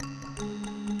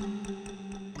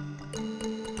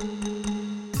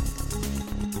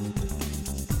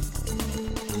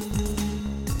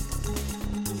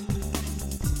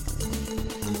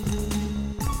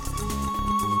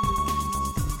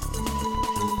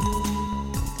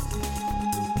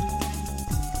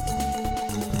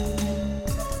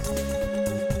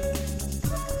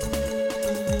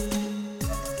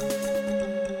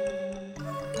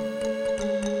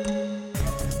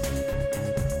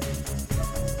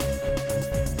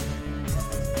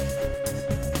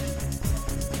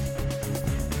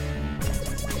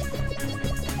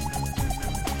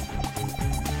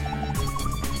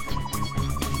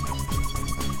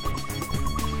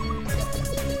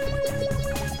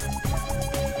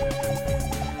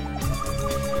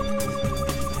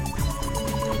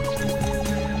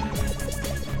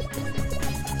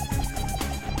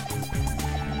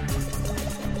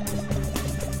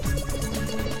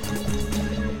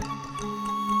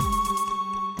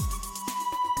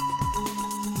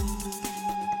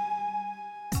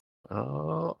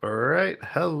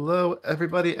Hello,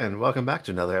 everybody, and welcome back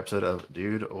to another episode of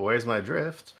Dude, Where's My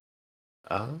Drift?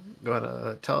 Going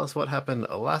to tell us what happened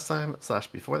last time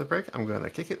 / before the break. I'm going to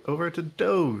kick it over to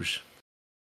Doge.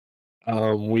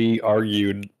 We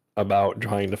argued about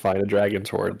trying to find a dragon's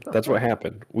hoard. That's what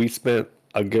happened. We spent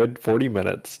a good 40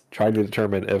 minutes trying to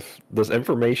determine if this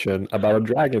information about a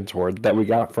dragon's hoard that we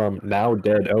got from now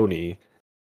dead Oni,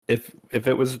 if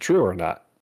it was true or not.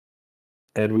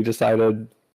 And we decided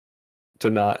to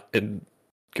not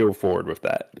go forward with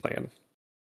that plan.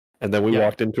 And then we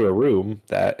walked into a room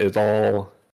that is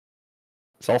all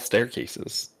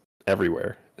staircases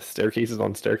everywhere. Staircases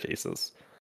on staircases.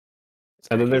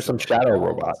 And then there's some shadow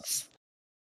robots.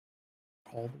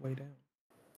 All the way down.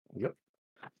 Yep.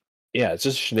 Yeah, it's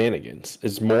just shenanigans.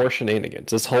 It's more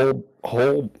shenanigans. This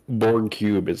whole board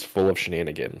cube is full of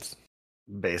shenanigans.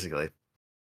 Basically.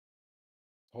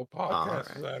 Whole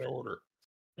podcast is out of order.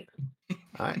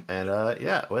 All right, and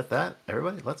with that,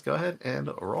 everybody, let's go ahead and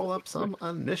roll up some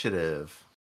initiative.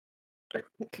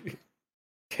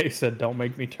 Kay said, "Don't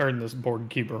make me turn this board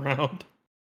cube around."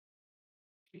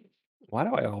 Why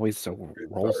do I always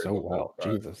roll so well?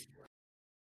 Jesus.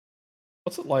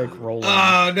 What's it like rolling?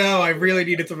 Oh no, I really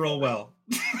needed to roll well.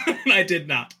 I did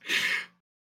not.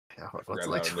 Yeah, what's it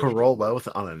like to roll well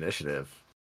on initiative?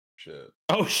 Shit.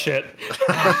 Oh shit.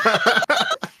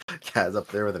 Kaz up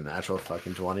there with a natural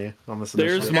fucking 20 on this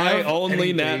There's initiative. my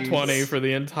only nat 20 for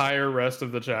the entire rest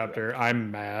of the chapter. I'm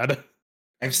mad.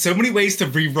 I have so many ways to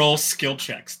re-roll skill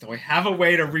checks. Do I have a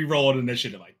way to re-roll an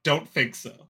initiative? I don't think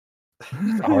so.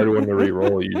 It's a hard one to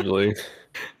re-roll usually.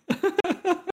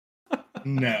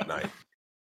 No. Nice.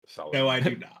 Solid. No, I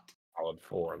do not. Solid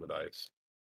 4 on the dice.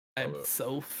 I'm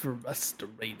so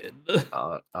frustrated.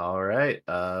 All right.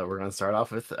 We're going to start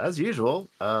off with, as usual,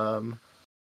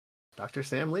 Dr.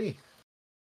 Sam Lee.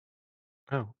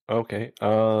 Oh, okay.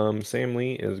 Sam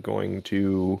Lee is going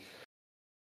to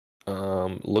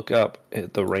look up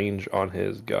at the range on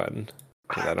his gun.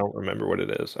 Because I don't remember what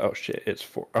it is. Oh shit, it's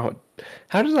 4. Oh,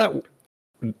 how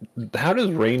does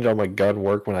range on my gun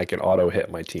work when I can auto hit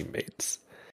my teammates?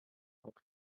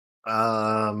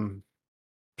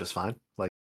 Just fine.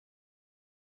 Like,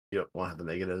 you don't want to have the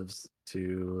negatives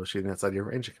to shooting outside your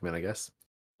range of command, I guess.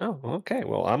 Oh, okay.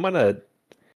 Well, I'm gonna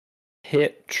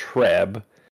hit Treb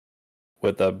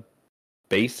with a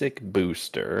basic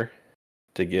booster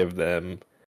to give them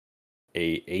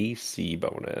a AC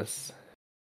bonus.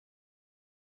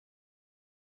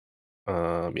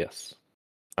 Yes.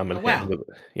 I'm gonna hit him with,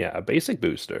 a basic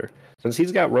booster. Since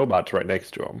he's got robots right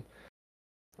next to him.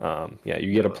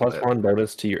 You get a +1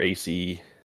 bonus to your AC.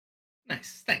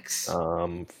 Nice, thanks.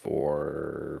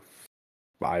 For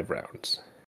 5 rounds.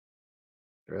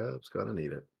 Treb's gonna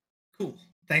need it. Cool.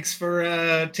 Thanks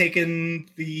for taking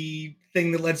the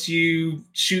thing that lets you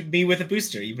shoot me with a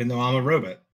booster, even though I'm a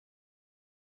robot.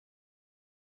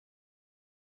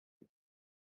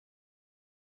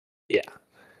 Yeah.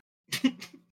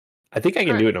 I think I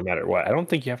can do it no matter what. I don't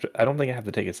think I have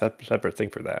to take a separate thing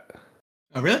for that.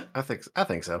 Oh, really? I think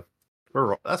so.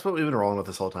 That's what we've been rolling with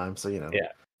this whole time, so you know.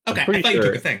 Yeah. Okay, I thought you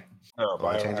took a thing. Oh,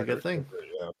 I change a good thing.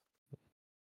 Yeah.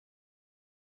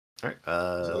 All right.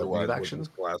 Otherwise, move action.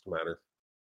 Class matter.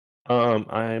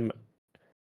 I'm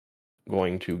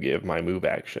going to give my move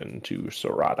action to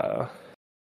Sarada.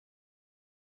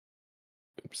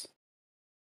 Oops.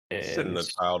 And Sending the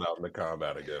child out into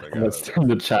combat again. I'm gonna send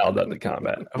the child out to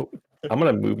combat. Oh, I'm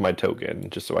gonna move my token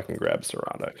just so I can grab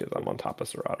Sarada because I'm on top of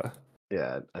Sarada.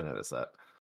 Yeah, I noticed that.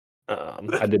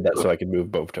 I did that so I could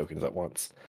move both tokens at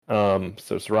once.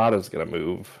 So Sarada's gonna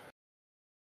move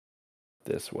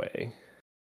this way.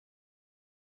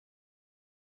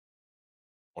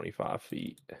 25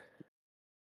 feet.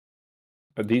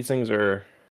 But these things are...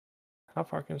 How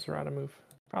far can Sarada move?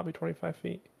 Probably 25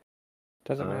 feet.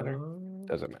 Doesn't matter.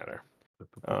 Doesn't matter.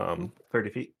 30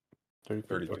 feet.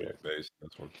 30 feet base.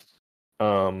 That's one.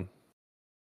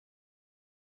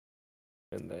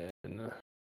 And then...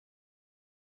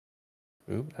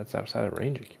 Ooh, that's outside of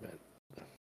range command.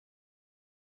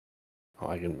 Oh,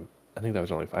 I think that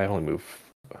was only... I only move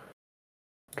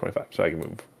 25, so I can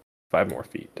move 5 more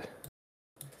feet.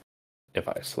 If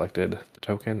I selected the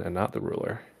token and not the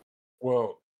ruler.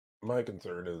 Well, my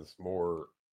concern is more...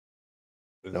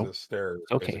 Is this stair...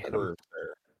 Okay. It's a curved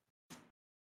stair.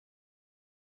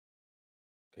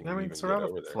 I mean,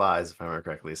 Sarada flies, if I remember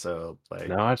correctly, so, like...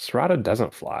 No, Sarada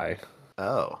doesn't fly.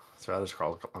 Oh, Sarada's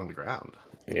crawls on the ground.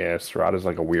 Yeah, Sarada's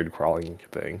like a weird crawling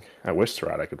thing. I wish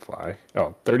Sarada could fly.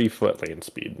 Oh, 30-foot land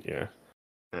speed, yeah.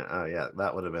 Oh, yeah,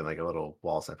 that would have been like a little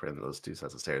wall separating those two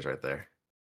sets of stairs right there.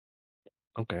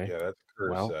 Okay. Yeah, that's a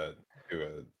curved set to a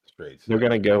straight set. They're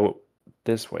gonna go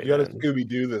this way. You gotta Then. Scooby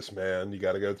Doo this, man. You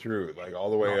gotta go through it, like all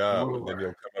the way up, and then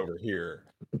you'll come over here.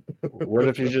 What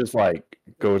if he just like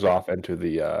goes off into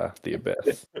the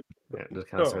abyss? Yeah, just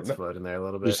kind of No, starts no. floating there a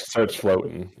little bit. Just starts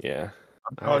floating. Yeah.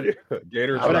 Oh yeah,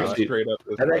 Gator's I'll That'd allow going it. straight up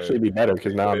this That'd way. actually be better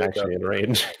because now I'm Yeah, actually in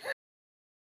range.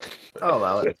 I'll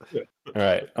allow it. All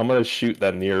right, I'm gonna shoot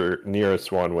that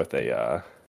nearest one with a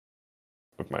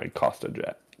with my Costa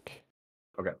jet.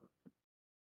 Okay.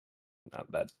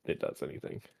 Not that it does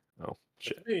anything. Oh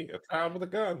shit! Hey, a child with a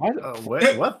gun. Why the Oh,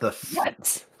 wait, what the?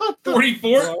 what? What the?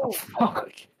 44? Well,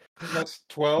 Fuck! plus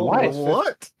 12. Why? plus 15.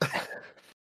 What?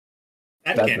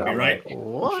 That That's can't be not right.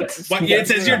 What? What? It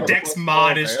says your Yeah, dex plus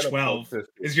mod 12 is and a plus 12.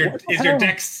 15. Is your What the is your hell?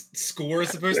 dex score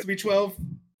supposed to be 12?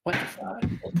 What the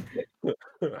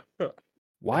fuck?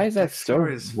 Why is that Dex so score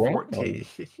is random? 14.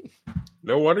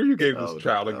 No wonder you gave this Oh,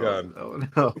 child a no, gun. Oh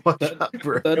no! Watch out,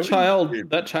 bro.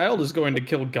 That child is going to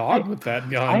kill God with that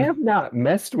gun. I have not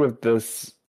messed with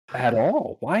this at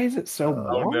all. Why is it so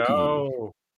Oh wonky?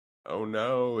 no. Oh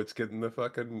no, it's getting the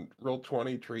fucking roll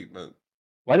 20 treatment.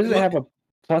 Why does it Look- have a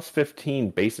plus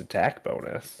 15 base attack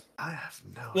bonus? I have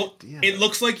no Well, idea. it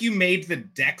looks like you made the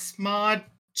dex mod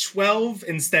 12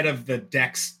 instead of the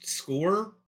dex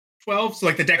score 12. So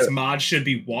like the dex mod should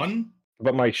be 1.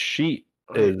 But my sheet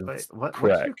Wait, is what?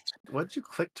 correct. What'd you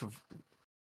click to?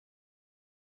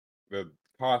 The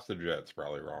Costa jet's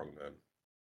probably wrong then.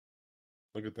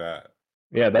 Look at that.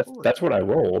 Yeah, that's what I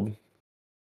rolled.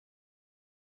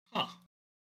 Huh.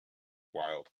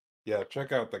 Wild. Yeah,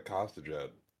 check out the Costa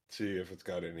jet. See if it's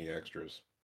got any extras.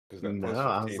 Because that No, plus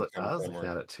I 15 was comes looking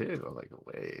somewhere. at it too. I'm like,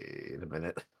 wait a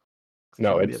minute.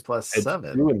 No, It'd be a it's plus it's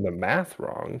 7. doing the math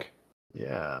wrong.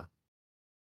 Yeah.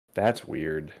 That's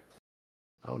weird.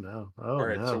 Oh no. Oh All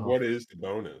right, no. so what is the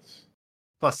bonus?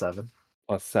 Plus 7.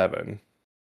 Plus 7,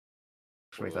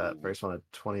 Should make that first one a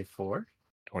 24.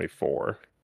 24.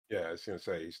 Yeah, I was gonna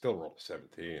say you still rolled a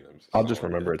 17. I'll just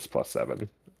remember it's plus 7.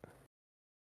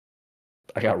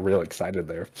 I got real excited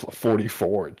there.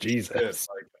 44. Jesus. It's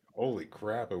like, holy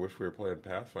crap! I wish we were playing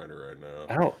Pathfinder right now.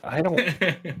 I don't.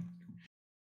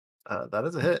 That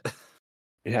is a hit.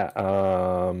 Yeah.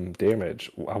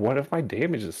 Damage. What if my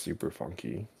damage is super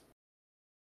funky?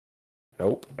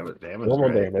 Nope. Damage, Normal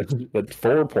right? damage. That's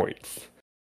 4 points.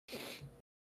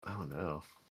 Oh no.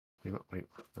 Wait,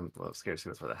 I'm a little scared to see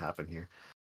what's about to happen here.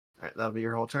 All right, that'll be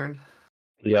your whole turn.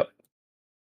 Yep.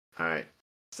 All right,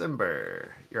 Simber,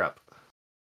 you're up.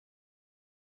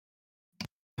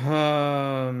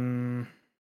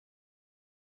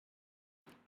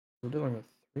 We're dealing with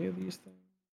 3 of these things.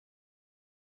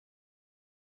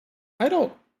 I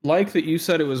don't like that you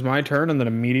said it was my turn and then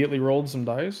immediately rolled some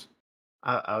dice.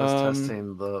 I was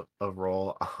testing the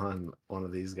roll on one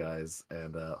of these guys,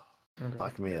 and Okay.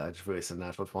 fuck me, I just wasted a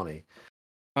natural 20.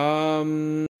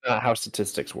 Not how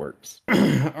statistics works.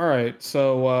 All right,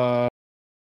 so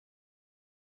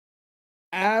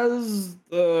as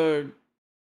the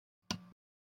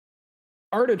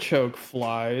artichoke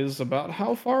flies, about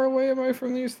how far away am I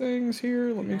from these things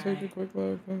here? Let me take a quick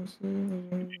look. Let's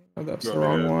see. Oh, that's the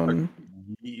wrong one.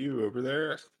 Meet you over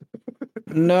there.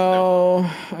 No,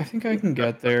 I think I can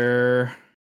get there.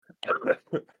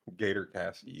 Gator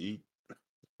cast yeet.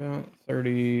 About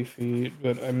 30 feet,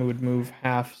 but I would move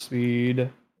half speed.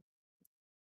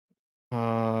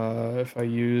 If I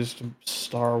used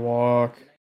Star Walk.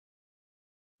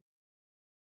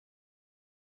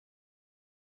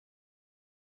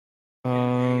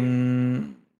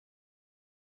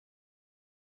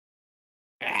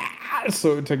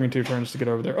 So it would take me 2 turns to get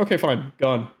over there. Okay, fine.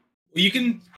 Gone. You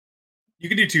can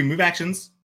do 2 move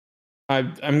actions.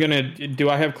 I'm gonna. Do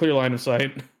I have clear line of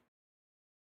sight?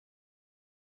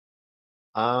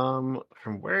 From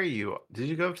where did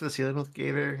you go up to the ceiling with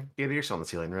Gator? Gator, you're still on the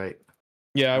ceiling, right?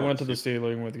 Yeah, I No, went to the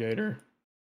ceiling with Gator.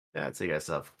 Yeah, I'd say you guys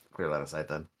still have clear line of sight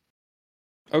then.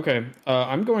 Okay,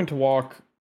 I'm going to walk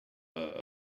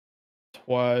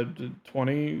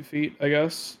 20 feet, I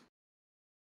guess,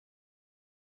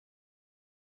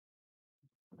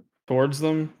 towards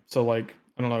them. So, like,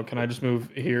 I don't know, can I just move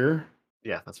here?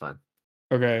 Yeah, that's fine.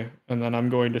 Okay, and then I'm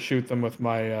going to shoot them with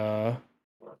my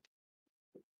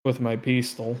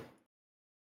pistol.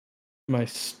 My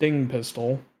sting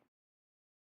pistol.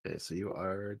 Okay, so you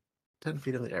are 10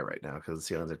 feet in the air right now because the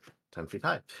ceilings are 10 feet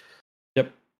high.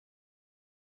 Yep.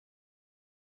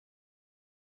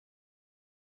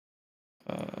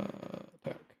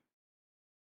 Attack.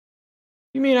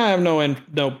 You mean I have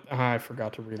nope, I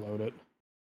forgot to reload it.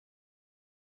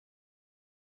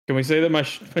 Can we say that my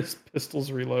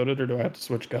pistol's reloaded, or do I have to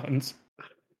switch guns?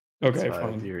 Okay,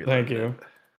 fine. Thank you.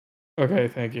 Okay,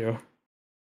 thank you.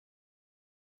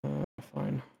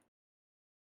 Fine.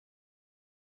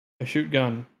 I shoot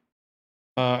gun.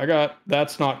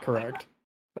 That's not correct.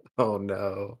 Oh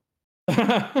no.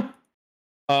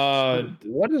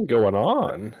 What is going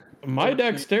on? My 13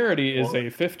 dexterity is plus a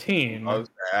 15. I was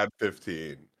to add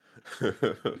 15.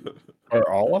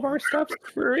 Are all of our stuff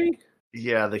free?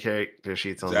 Yeah, the character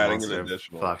sheets on It's the adding an monster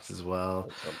additional fucked as well.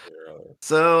 or something or other.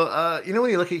 So,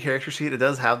 when you look at your character sheet, it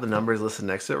does have the numbers listed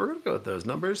next to it. We're gonna go with those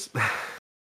numbers.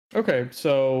 Okay,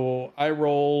 so I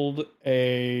rolled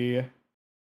a.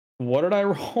 What did I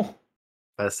roll?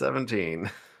 A 17.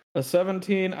 A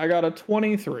 17. I got a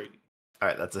 23. All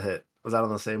right, that's a hit. Was that on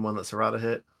the same one that Serrata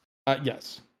hit?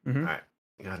 Yes. All right,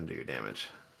 go ahead and do your damage.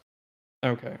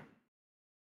 Okay.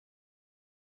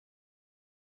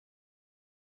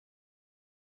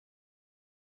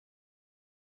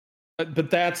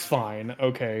 But that's fine.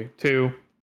 Okay, 2.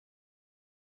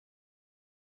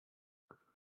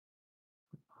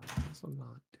 Also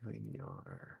not doing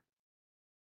your.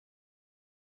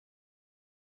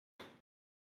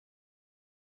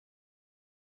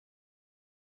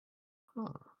 Huh.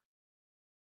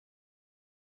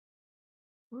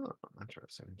 Oh,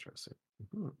 interesting.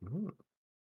 Mhm.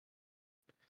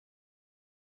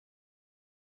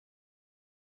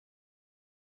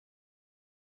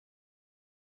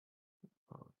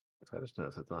 Oh, I just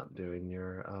noticed it's not doing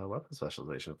your weapon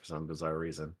specialization for some bizarre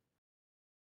reason.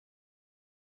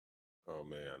 Oh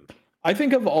man. I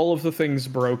think of all of the things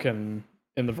broken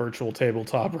in the virtual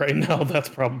tabletop right now, that's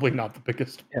probably not the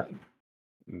biggest Yeah. one.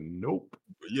 Nope.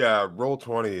 Yeah,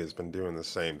 Roll20 has been doing the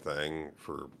same thing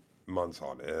for months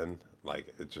on end.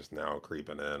 Like it's just now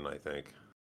creeping in, I think.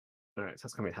 All right, so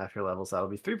that's gonna be half your level, so that'll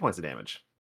be 3 points of damage.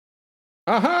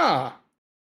 Aha!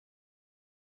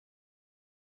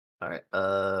 All right,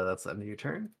 that's the end of your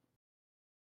turn.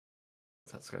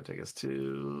 So that's gonna take us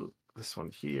to this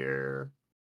one here.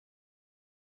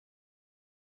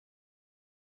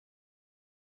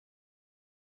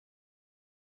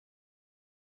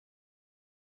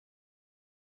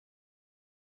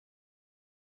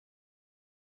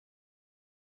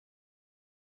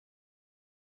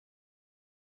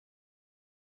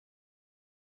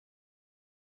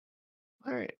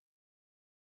 All right.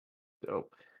 So,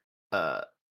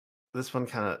 this one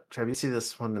kind of, Treb, you see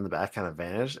this one in the back kind of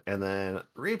vanish and then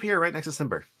reappear right next to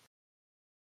Simber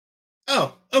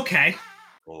Oh, okay.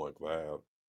 Don't like that.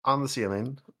 on the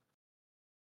ceiling.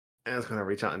 And it's going to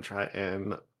reach out and try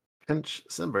and pinch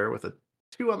Simber with a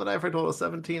 2 on the die for a total of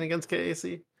 17 against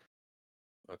KAC.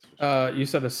 That's for You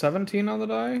said a 17 on the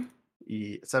die?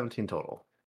 17 total.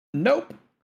 Nope.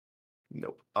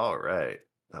 Nope. All right.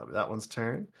 That'll be that one's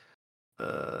turn.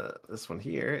 This one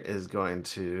here is going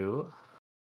to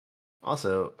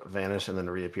also vanish and then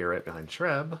reappear right behind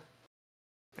Treb.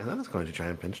 And then it's going to try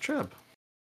and pinch Treb.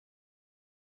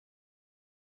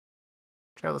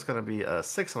 Treb, that's going to be a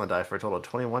 6 on the die for a total of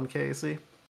 21 KAC.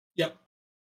 Yep.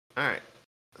 All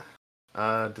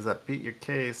right. Does that beat your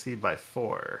KAC by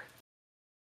 4?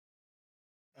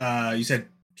 You said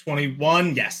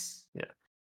 21? Yes. Yeah.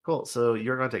 Cool. So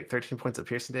you're going to take 13 points of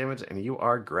piercing damage and you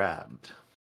are grabbed.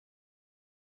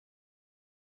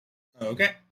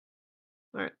 Okay.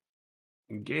 All right.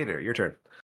 Gator, your turn.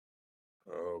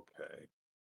 Okay.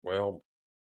 Well,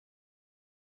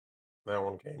 that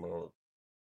one came on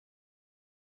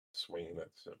swinging at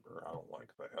Simber. I don't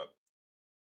like that.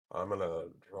 I'm gonna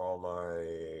draw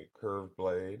my curved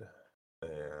blade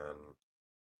and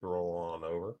roll on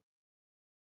over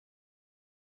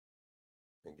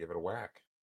and give it a whack.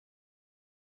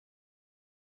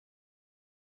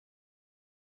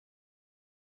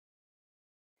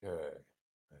 Okay.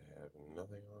 I have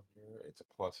nothing on here. It's a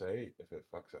 +8 if it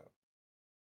fucks up.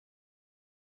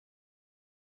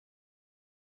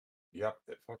 Yep,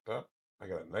 it fucked up. I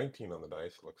got a 19 on the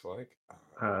dice, looks like.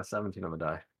 17 on the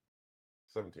die.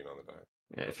 17 on the die.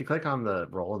 Yeah, if you click on the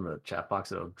roll in the chat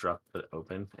box, it'll drop it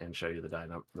open and show you the die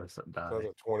number. The So die. that's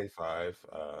a 25.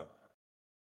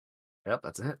 Yep,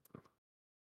 that's it.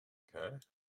 Okay.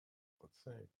 Let's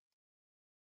see.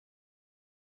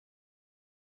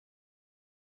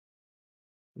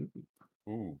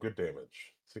 Ooh, good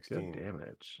damage. 16. Good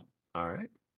damage. All right.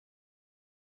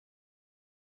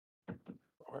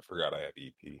 Oh, I forgot I have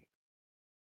EP.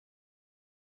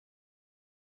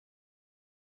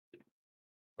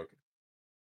 Okay.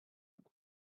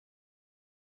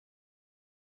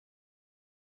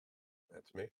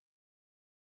 That's me.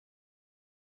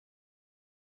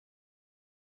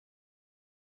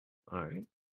 All right.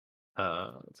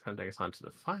 Let's kind of take us on to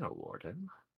the final warden.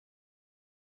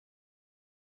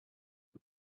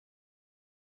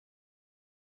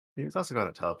 He's also going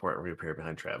to teleport and reappear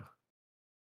behind Treb.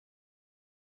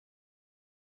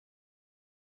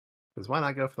 Because why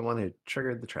not go for the one who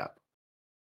triggered the trap?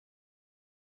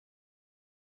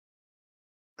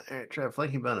 All right, Treb,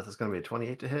 flanking bonus. It's going to be a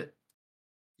 28 to hit.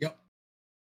 Yep.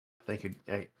 Thank you.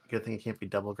 Good thing it can't be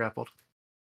double grappled.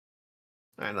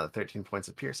 All right, another 13 points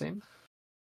of piercing.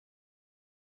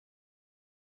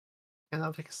 And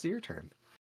that'll take us to your turn.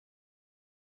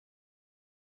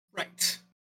 Right.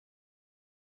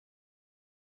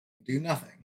 Do nothing.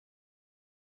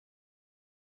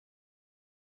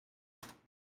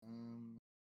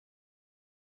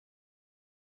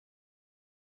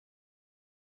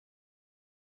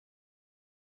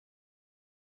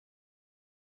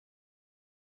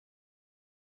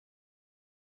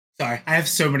 Sorry, I have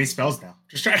so many spells now.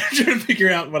 Just trying to figure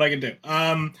out what I can do.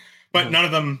 But none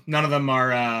of them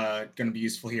are going to be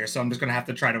useful here. So I'm just going to have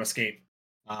to try to escape.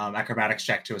 Acrobatics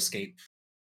check to escape.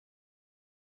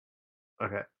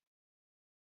 Okay.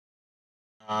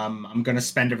 I'm going to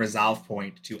spend a resolve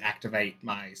point to activate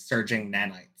my surging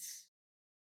nanites.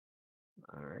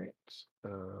 All right.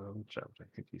 Jump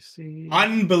to DC.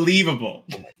 Unbelievable.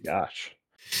 Oh my gosh.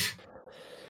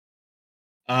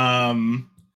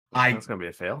 That's going to be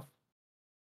a fail.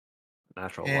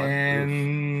 Natural one. Oof.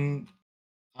 And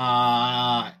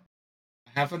I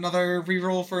have another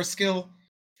reroll for a skill.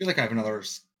 I feel like I have another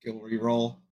skill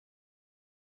reroll.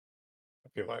 I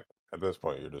feel like at this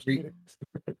point you're just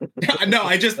No,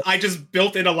 I just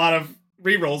built in a lot of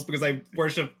rerolls because I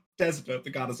worship Despa, the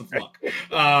goddess of luck.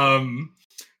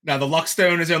 Now the luck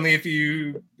stone is only if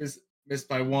you miss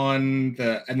by one.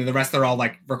 And then the rest are all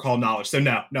like recall knowledge. So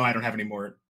no, I don't have any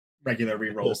more regular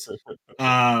rerolls.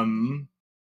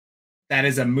 That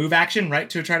is a move action, right?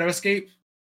 To try to escape.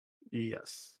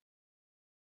 Yes.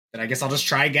 Then I guess I'll just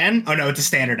try again. Oh no, it's a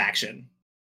standard action.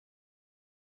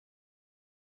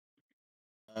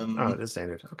 Oh, it is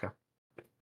standard. Okay.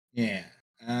 Yeah.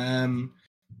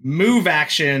 Move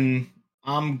action.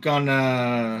 I'm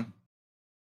gonna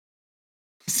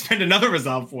spend another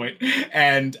resolve point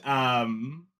and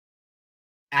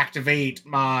activate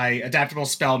my adaptable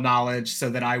spell knowledge so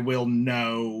that I will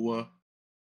know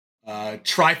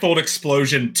Trifold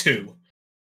Explosion 2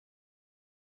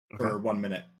 for 1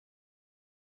 minute.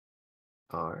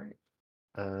 All right.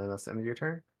 That's the end of your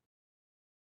turn.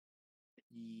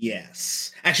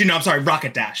 Yes. Actually, no, I'm sorry.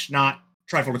 Rocket Dash, not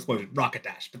Trifold Explosion. Rocket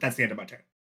Dash, but that's the end of my turn.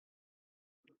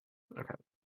 Okay.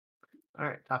 All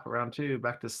right. Top of round 2.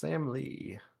 Back to Sam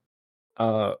Lee.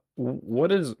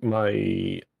 What is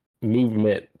my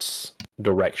movement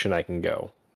direction I can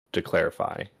go to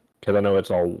clarify? Because I know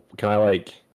it's all. Can I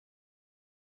like?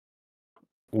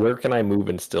 Where can I move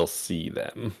and still see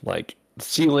them? Like the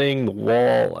ceiling, the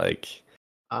wall, like.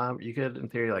 You could, in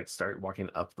theory, like start walking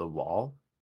up the wall.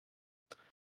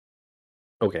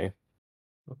 Okay.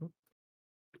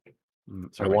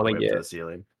 Start I want making to way up to get. the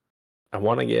ceiling. I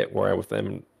want to get where I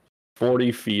within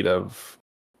 40 feet of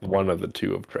one of the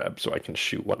two of Treb, so I can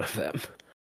shoot one of them.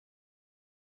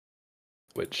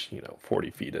 Which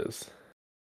 40 feet is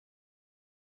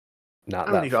not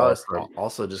I mean, that you could far.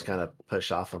 also just kind of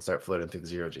push off and start floating through the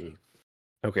 0G.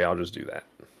 Okay, I'll just do that.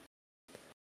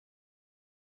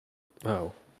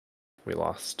 Oh, we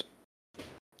lost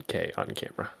K on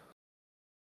camera.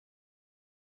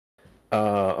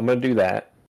 I'm gonna do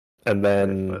that, and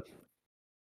then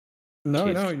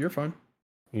No, you're fine.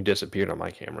 you disappeared on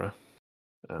my camera,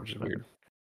 which is weird.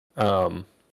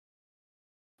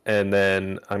 And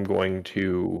then I'm going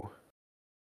to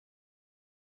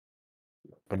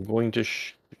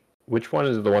which one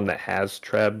is the one that has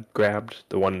Treb grabbed?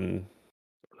 The one.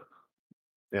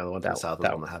 Yeah, the one to the south is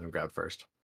the one that had him grabbed first.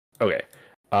 Okay.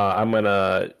 I'm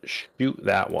gonna shoot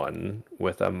that one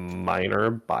with a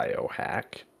minor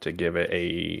biohack to give it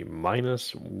a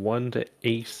 -1 to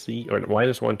AC or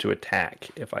 -1 to attack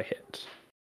if I hit.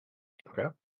 Okay.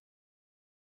 I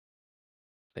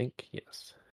think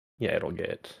yes. Yeah, it'll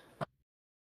get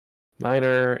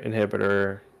minor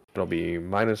inhibitor. It'll be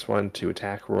 -1 to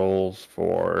attack rolls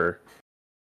for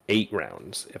 8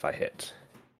 rounds if I hit.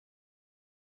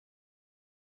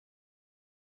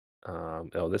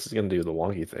 Oh, this is gonna do the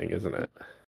wonky thing, isn't it?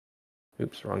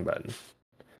 Oops, wrong button.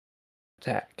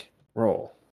 Attack.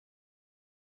 Roll.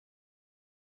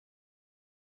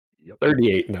 Yep.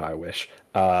 38. No, I wish.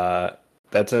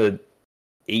 That's a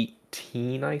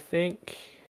 18, I think.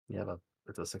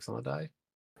 It's a 6 on the die.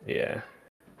 Yeah.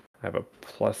 I have a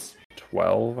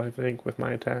 +12, I think, with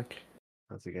my attack.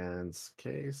 That's against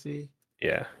Casey.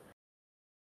 Yeah.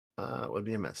 Would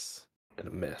be a miss. And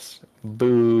a miss.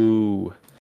 Boo.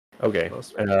 Okay.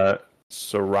 Close.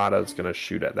 Sarada's gonna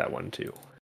shoot at that one too.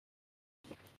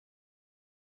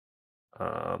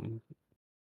 I'm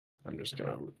just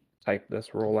gonna type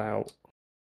this roll out.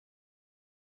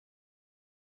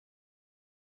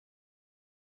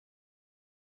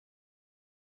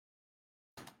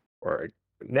 Or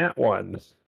Nat 1.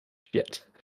 Shit.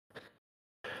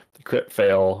 The crit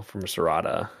fail from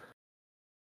Serata.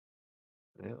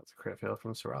 Yeah, that's a crit fail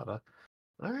from Serata.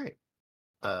 All right.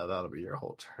 That'll be your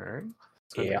whole turn.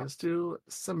 So Yeah. let's do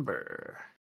Simber.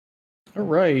 All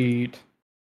right.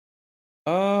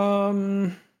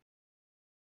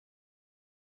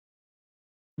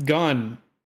 Gun.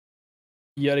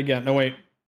 Yet again. No, wait.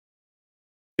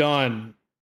 Gun.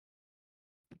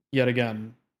 Yet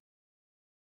again.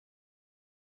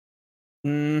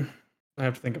 I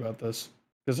have to think about this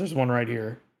because there's one right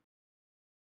here.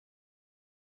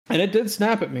 And it did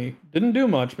snap at me. Didn't do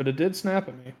much, but it did snap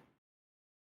at me.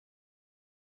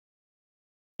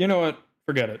 You know what?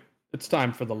 Forget it. It's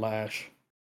time for the lash.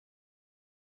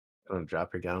 Gonna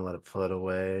drop your gun and let it float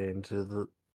away into the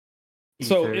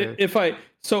So ether.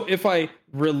 if I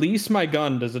release my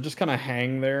gun, does it just kind of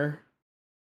hang there?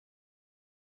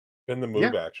 In the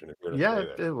move action, if you're Yeah, gonna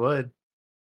stay there. it would.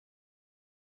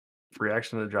 Free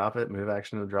action to drop it, move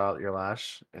action to draw your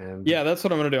lash, and Yeah, that's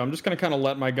what I'm gonna do. I'm just gonna kind of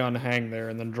let my gun hang there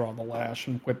and then draw the lash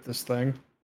and whip this thing.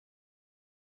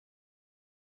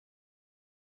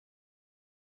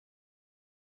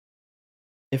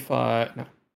 If no, I'm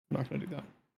not gonna do that.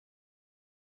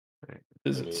 Right.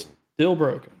 Is I it mean, still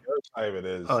broken? First time it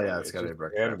is. Oh, yeah, it's gotta just be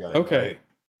broken. handgun, Okay.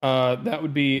 right? That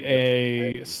would be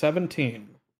a 17.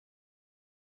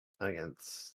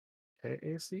 against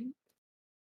KAC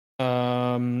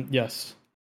Yes.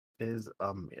 is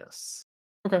yes.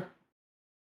 Okay.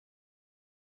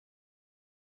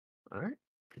 All right.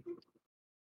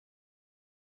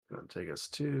 Gonna take us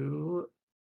to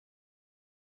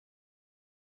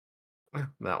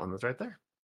that one that's right there.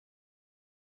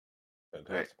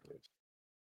 Fantastic.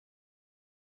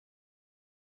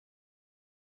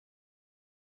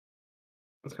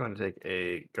 It's going to take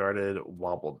a guarded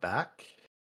wobble back.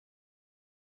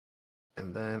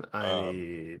 And then I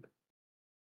need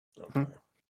Okay.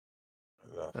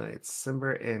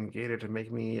 Simber and Gator to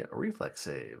make me reflex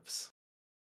saves.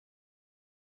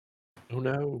 Oh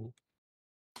no.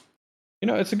 You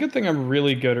know, it's a good thing I'm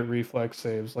really good at reflex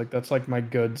saves. Like that's like my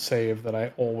good save that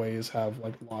I always have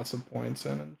like lots of points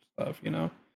in and stuff, you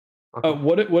know.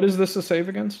 What is this a save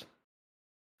against?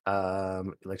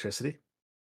 Electricity.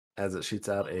 As it shoots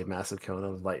out a massive cone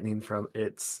of lightning from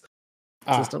its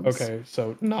Ah, systems. okay,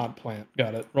 so not plant.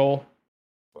 Got it. Roll.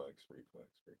 Reflex.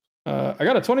 I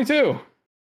got a 22.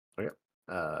 Okay.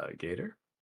 Gator.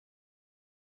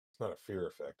 It's not a fear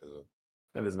effect, is it?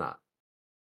 It is not.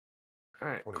 All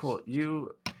right, 26. cool.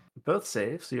 You both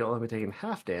save, so you'll only be taking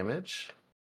half damage,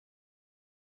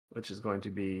 which is going to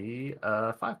be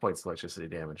 5 points of electricity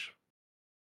damage.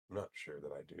 I'm not sure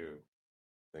that I do.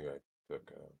 I think I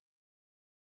took. I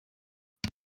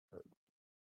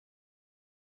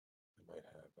might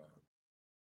have.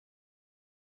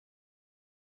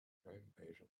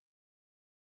 Invasion.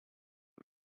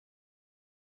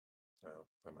 No,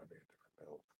 that might be a different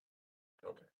build.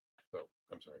 Okay, so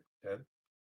I'm sorry. 10. All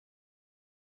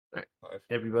right. 5.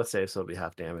 If you both save, so it'll be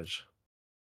half damage.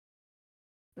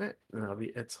 All right, and that'll be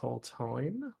its whole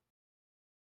turn.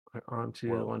 We're on to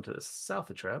the one to the south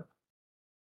of Treb.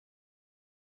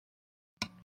 The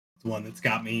one that's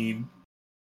got me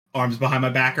arms behind my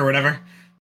back or whatever.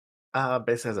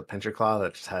 Basically has a pincher claw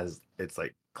that just has it's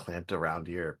like clamped around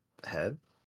your head.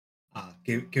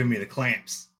 Give me the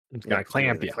clamps. It's gonna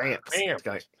clamp you. Clamps.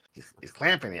 He's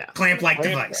clamping you. Clamp-like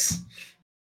device.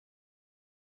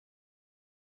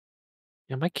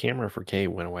 Yeah, my camera for K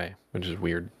went away, which is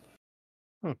weird.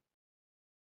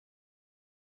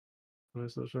 What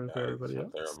is this for Yeah, everybody it's else?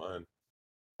 up there on mine.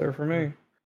 There for me.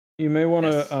 You may want to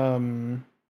Yes.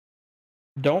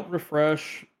 don't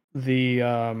refresh the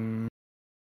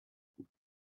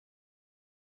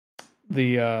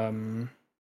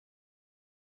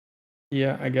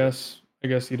yeah, I guess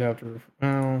you'd have to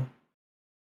well,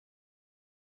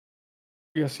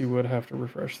 I guess you would have to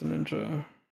refresh the ninja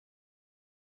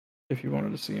if you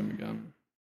wanted to see him again.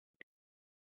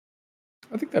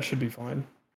 I think that should be fine.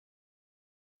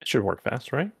 It should work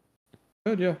fast, right?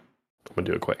 Good, yeah. I'm gonna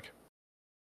do it quick.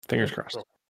 Fingers Yeah, crossed. cool.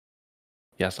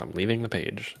 Yes, I'm leaving the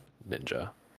page, Ninja.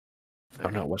 Oh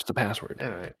no, what's the password?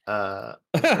 Anyway,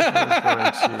 this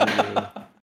person is going to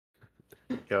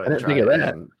go I and didn't try think of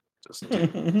that. and just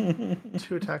do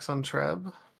 2 attacks on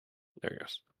Treb. There it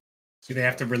goes. Do they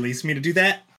have to release me to do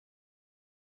that?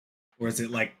 Or is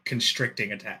it like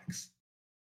constricting attacks?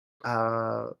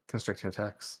 Constricting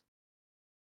attacks.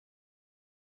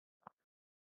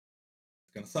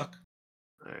 It's gonna suck.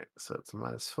 All right, so it's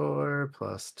 -4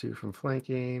 plus 2 from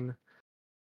flanking.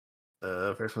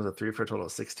 First one's a 3 for a total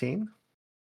of 16.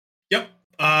 Yep.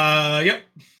 Yep.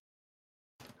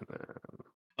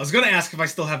 was gonna ask if I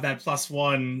still have that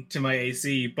 +1 to my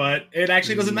AC, but it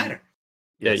actually doesn't matter.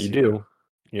 Yeah, you do.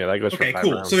 Yeah, that goes for Okay, 5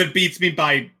 cool. rounds. So it beats me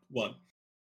by 1.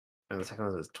 And the second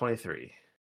one is 23.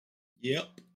 Yep.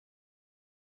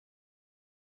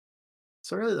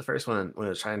 So really the first one, when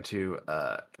it's trying to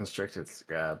constrict its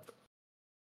grab,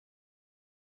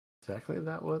 exactly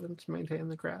that wouldn't maintain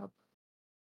the grab.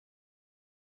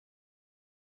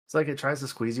 It's like it tries to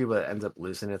squeeze you, but it ends up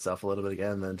loosening itself a little bit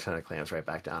again, and then kind of clamps right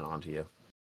back down onto you.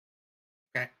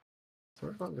 Okay. So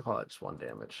we're going to call it just 1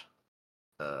 damage.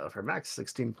 For max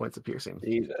 16 points of piercing.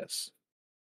 Jesus.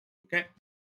 Okay.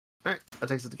 All right, that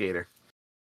takes it to Gator.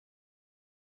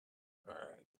 All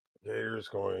right. Gator's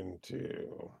going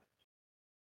to.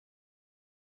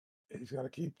 He's got to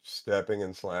keep stepping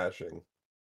and slashing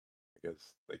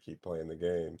because they keep playing the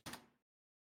game.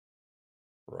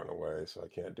 Run away, so I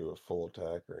can't do a full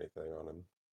attack or anything on him.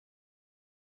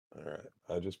 All right.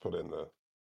 I just put in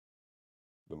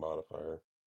the modifier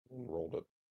and rolled it.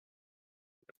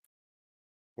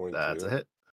 22. That's a hit.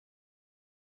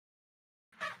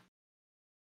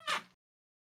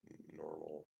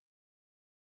 Normal.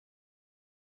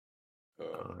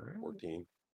 Alright. 14.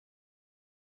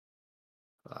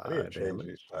 I need to change Damage.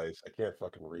 these dice. I can't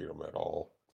fucking read them at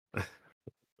all.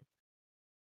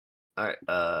 All right,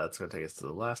 it's going to take us to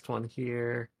the last one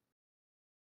here.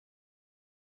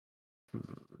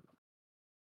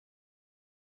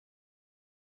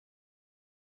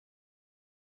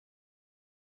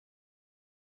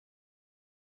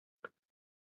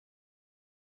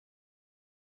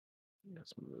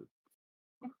 Yes, move.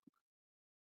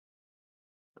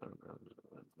 All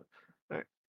right.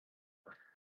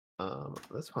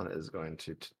 This one is going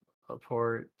to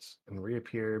teleport and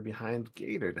reappear behind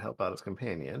Gator to help out his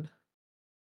companion.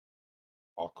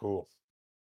 Oh, cool.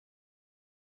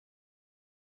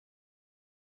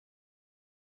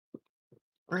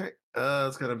 All right,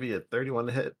 it's going to be a 31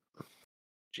 to hit.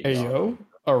 Hey yo,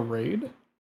 a raid?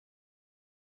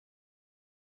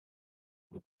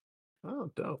 Oh,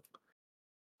 dope.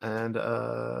 And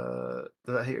does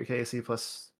that hit your KC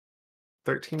plus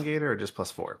 13 Gator or just plus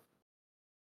 4?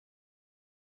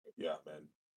 Yeah, man.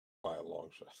 By a long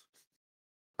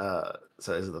shot.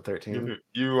 So is it the 13?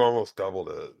 You almost doubled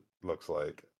it, looks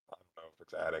like. I don't know if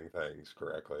it's adding things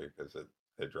correctly because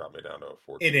it dropped me down to a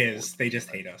 14. It is. They just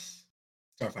hate us.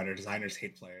 Starfighter designers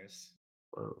hate players.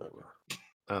 Whoa.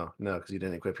 Oh, no, because you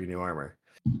didn't equip your new armor.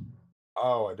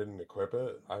 Oh, I didn't equip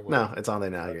it? No, it's on there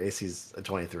now. Your AC's a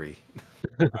 23.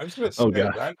 I was going to say, Oh,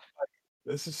 God.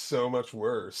 this is so much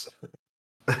worse.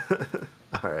 All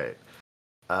right.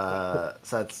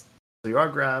 So you are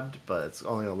grabbed, but it's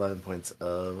only 11 points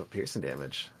of piercing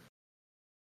damage.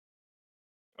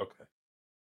 Okay.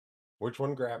 Which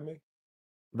one grabbed me?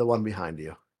 The one behind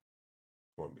you.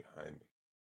 One behind me.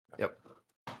 Yep.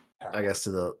 I guess to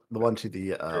the one to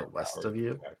the west Power of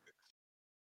you. tactics.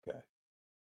 Okay.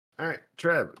 All right,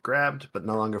 Treb, grabbed but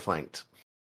no longer flanked.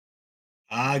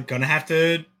 Gonna have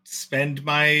to spend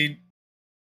my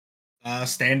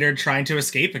standard trying to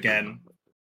escape again.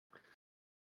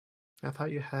 I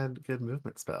thought you had good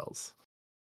movement spells.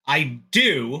 I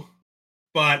do,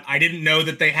 but I didn't know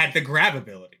that they had the grab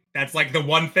ability. That's like the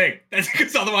one thing. That's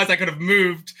because otherwise I could have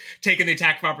moved, taken the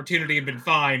attack of opportunity and been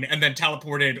fine, and then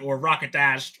teleported or rocket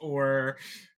dashed or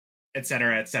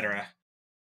etc. etc.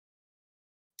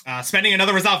 Spending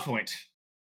another resolve point.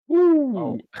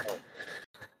 Woo!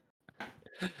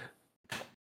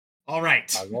 All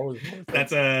right. I've always wanted that.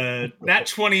 That's a nat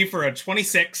 20 for a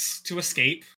 26 to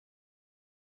escape.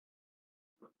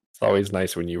 It's always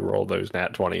nice when you roll those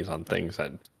nat 20s on things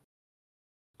that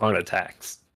on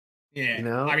attacks. Yeah, You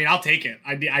know? I mean, I'll take it.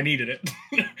 I needed it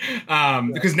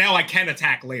because now I can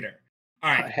attack later.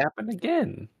 All What right, happened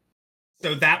again?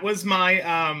 so that was my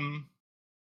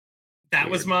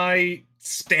Weird. my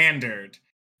standard.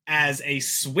 As a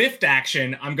swift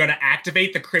action, I'm gonna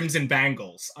activate the Crimson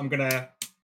Bangles. I'm gonna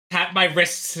tap my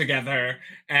wrists together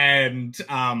and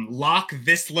lock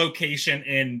this location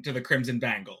into the Crimson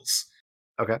Bangles.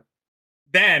 Okay.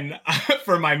 Then,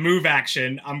 for my move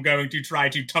action, I'm going to try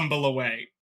to tumble away.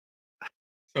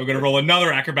 So I'm going to roll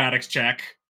another acrobatics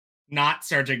check. Not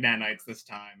Surging Nanites this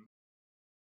time.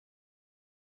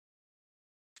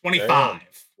 25. Damn.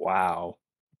 Wow.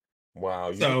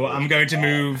 Wow. So I'm going to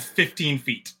move 15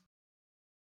 feet.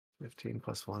 15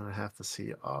 plus 1.5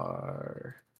 the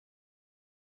CR.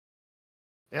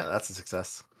 Yeah, that's a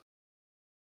success.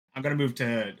 I'm going to move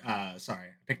to, sorry,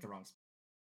 I picked the wrong spot.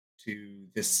 To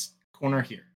this corner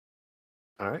here.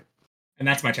 All right. And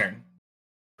that's my turn.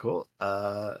 Cool.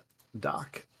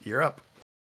 Doc, you're up.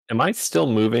 Am I still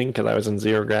moving because I was in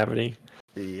 0 gravity?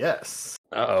 Yes.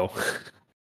 Uh-oh.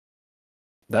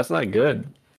 That's not good.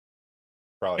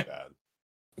 Probably bad.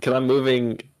 Because I'm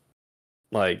moving,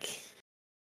 like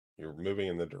You're moving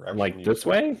in the direction. like this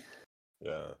way.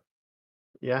 Yeah.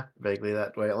 Yeah, vaguely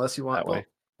that way. Unless you want, That way.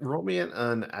 roll me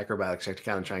an acrobatics check to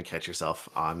kind of try and catch yourself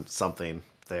on something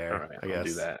there. All right, I I'll guess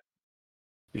do that.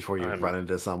 before you run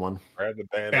into someone. Grab the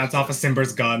banister. Bounce off of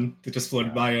Simber's gun that just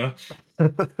floated by you. All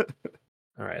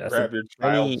right, that's Grab your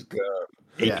child's gun.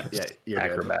 Yeah, you're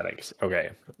good. acrobatics.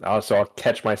 Okay, so I'll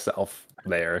catch myself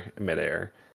there in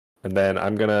midair, and then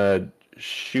I'm gonna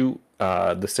shoot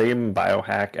the same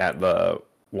biohack at the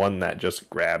one that just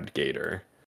grabbed Gator,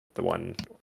 that one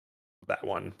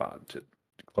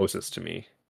closest to me.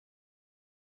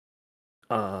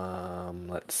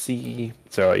 Let's see.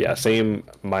 So yeah, same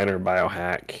minor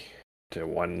biohack to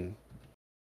 -1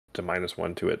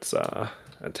 to its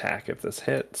attack if this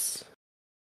hits.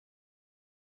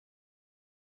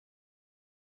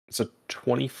 It's a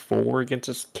 24 against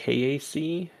its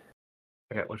KAC.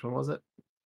 Okay, which one was it?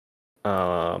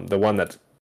 The one that's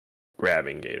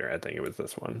grabbing Gator. I think it was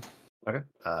this one. Okay,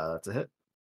 that's a hit.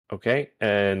 Okay,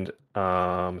 and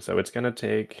so it's gonna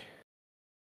take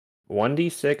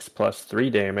 1d6 plus 3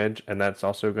 damage, and that's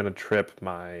also gonna trip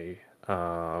my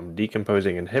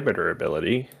decomposing inhibitor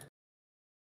ability.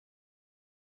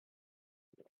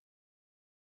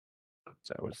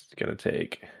 So it's gonna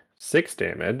take 6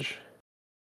 damage,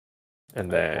 and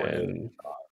then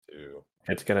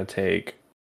it's gonna take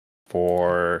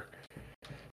for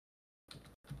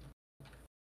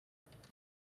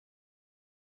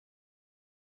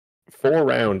 4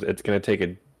 rounds. It's gonna take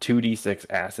a 2d6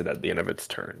 acid at the end of its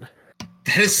turn.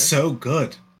 That is so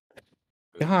good.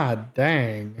 God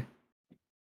dang.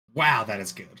 Wow, that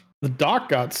is good. The doc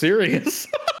got serious.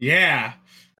 Yeah.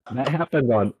 That happens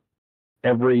on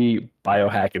every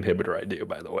biohack inhibitor I do,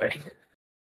 by the way.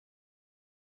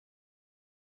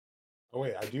 Oh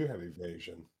wait, I do have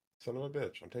evasion. Son of a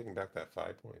bitch! I'm taking back that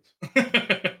 5 points.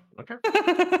 Okay.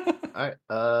 All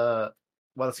right.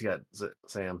 What else you got,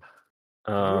 Sam?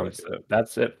 So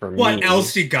that's it for me. What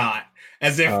else you got?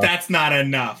 As if that's not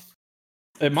enough.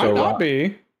 It might not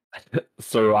be.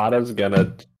 Sarada's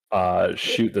gonna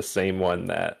shoot the same one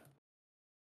that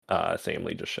Sam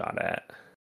Lee just shot at.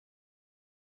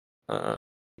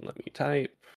 Let me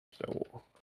type. So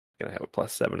gonna have a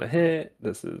 +7 to hit.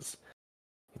 This is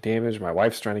damage. My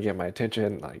wife's trying to get my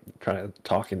attention, like trying to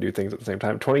talk and do things at the same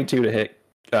time. 22 to hit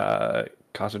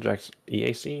Cosmojac's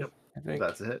EAC. Yep. I think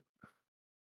That's a hit.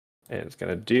 And it's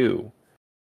gonna do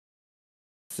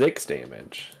 6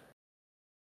 damage.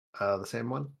 The same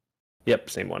one? Yep,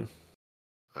 same one.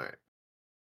 All right.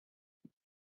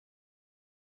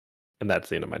 And that's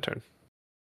the end of my turn.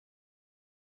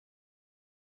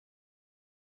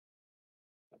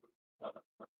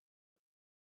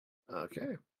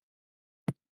 Okay.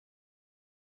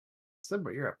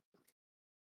 Simba, you're up.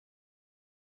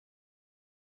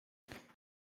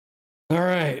 All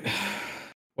right.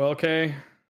 Well, okay.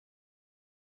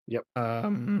 Yep.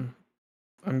 I'm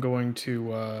going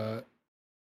to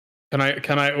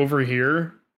can I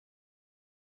overhear?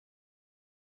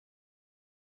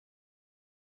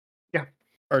 Yeah.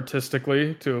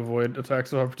 Artistically to avoid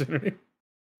attacks of opportunity.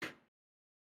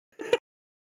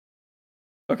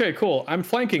 Okay, cool. I'm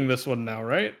flanking this one now,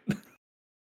 right?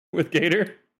 With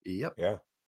Gator. Yep. Yeah.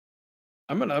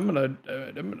 I'm gonna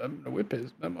whip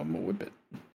it. I'm gonna whip it.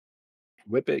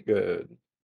 Whip it good.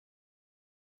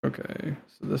 Okay,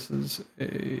 so this is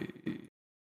a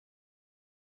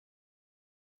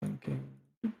flanking.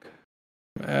 I'm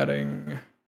adding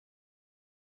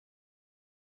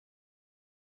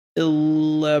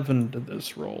 11 to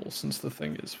this roll since the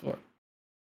thing is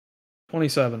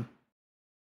 27.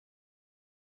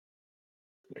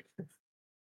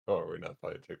 Oh, we're not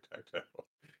playing tic-tac-toe.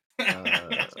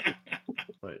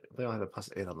 Wait, they don't have a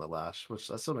 +8 on the lash, which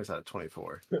that still makes that a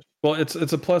 24. Well, it's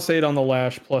a +8 on the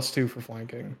lash, +2 for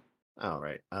flanking. Oh,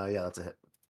 right. Yeah, that's a hit.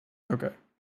 Okay.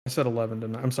 I said 11,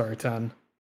 didn't I? I'm sorry, 10.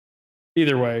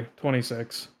 Either way,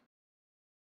 26.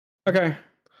 Okay.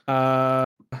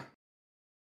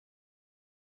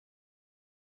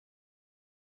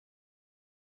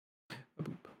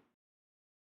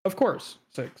 Of course,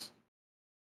 6.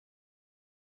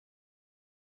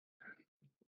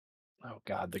 Oh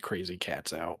god, the crazy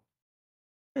cat's out.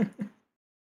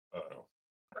 Uh-oh.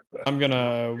 I'm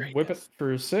gonna whip it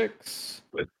for 6.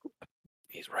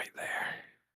 He's right there.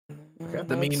 Okay,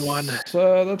 The mean one. That's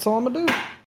all I'm gonna do.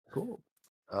 Cool.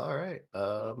 All right.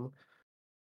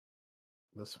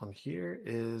 This one here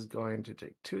is going to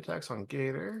take 2 attacks on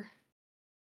Gator.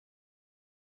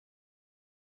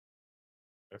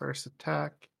 First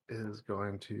attack is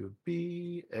going to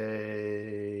be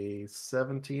a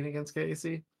 17 against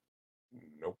KAC.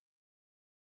 Nope.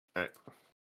 All right.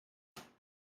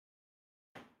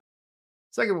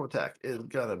 Second attack is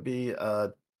gonna be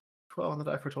 12 on the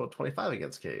die for a total of 25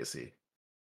 against KAC.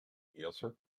 Yes,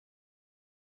 sir.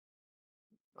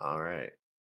 All right.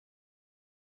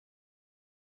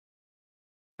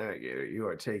 All right, Gator, you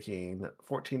are taking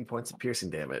 14 points of piercing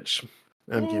damage.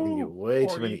 I'm giving you Woo! way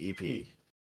too More many EP.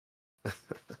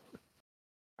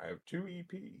 I have 2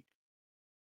 EP.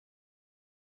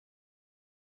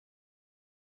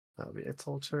 That'll be its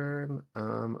whole turn.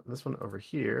 This one over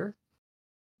here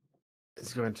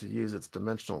is going to use its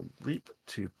dimensional leap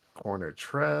to corner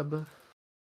Treb.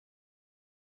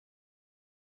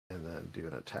 And then do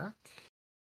an attack.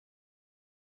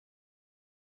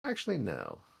 Actually,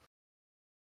 no.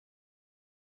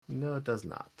 No, it does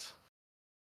not.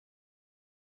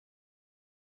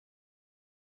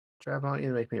 Treb, I want you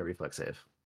to make me a reflex save.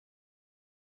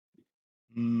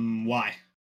 Why?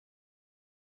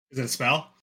 Is it a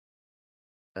spell?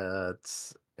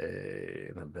 It's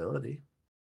an ability.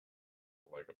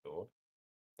 Like a pillow.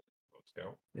 Let's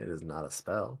go. It is not a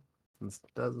spell. It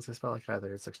doesn't say spell like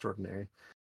either. It's extraordinary.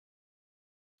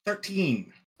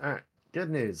 13. All right. Good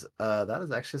news. That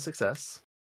is actually a success.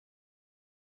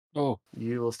 Oh,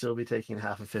 You will still be taking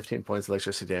half of 15 points of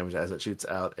electricity damage as it shoots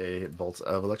out a bolt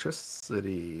of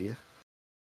electricity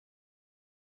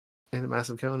in a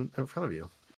massive cone in front of you.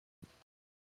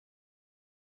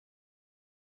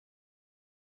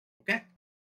 Okay.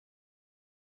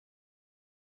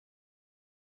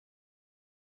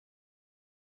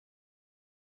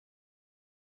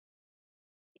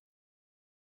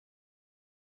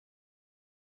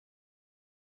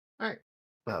 All right.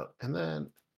 Oh, and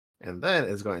then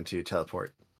is going to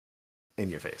teleport in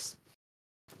your face.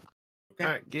 Okay. All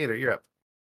right, Gator, you're up.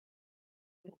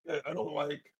 I don't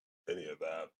like any of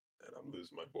that, and I'm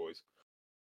losing my voice.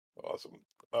 Awesome.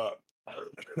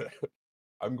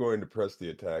 I'm going to press the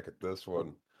attack at this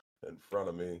one in front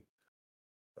of me.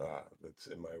 That's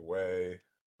in my way,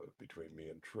 between me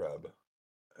and Treb,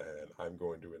 and I'm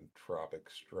going to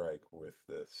entropic strike with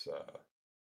this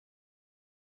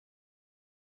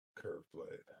curved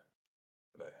blade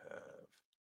that I have.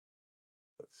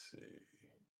 Let's see.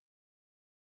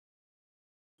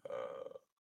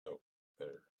 Nope,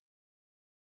 there.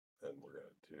 And we're gonna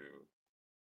do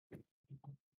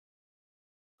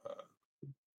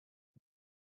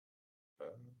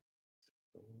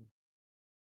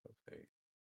okay.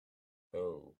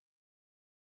 Oh,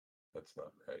 that's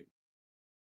not right.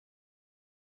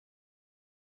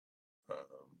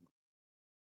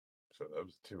 So that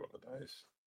was 2 on the dice.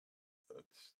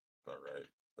 That's not right.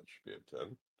 That should be a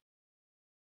 10.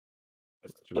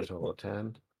 Should be a total of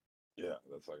 10. Yeah,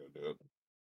 that's not gonna do it.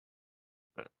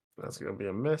 That's going to be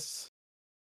a miss.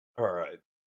 All right.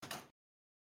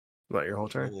 What, your whole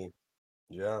turn?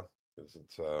 Yeah, because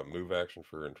it's a move action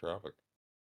for entropic.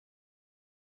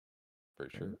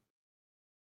 Pretty sure.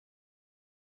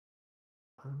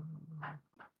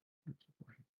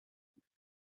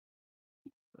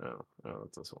 Oh,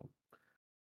 it's this one.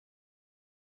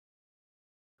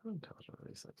 How intelligent are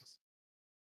these things?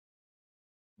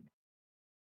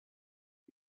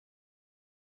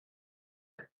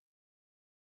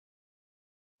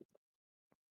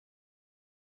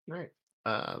 All right.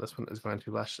 This one is going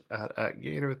to lash at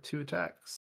Gator with 2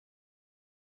 attacks.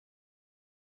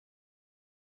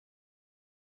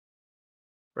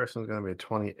 First one's going to be a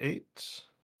 28.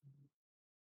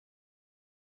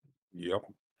 Yep.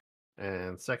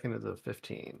 And second is a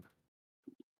 15.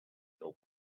 Nope.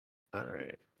 All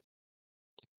right.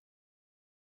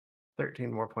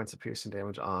 13 more points of piercing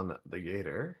damage on the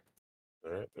Gator.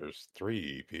 All right. There's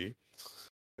 3 EP. I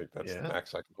think that's the Yeah.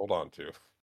 max I can hold on to.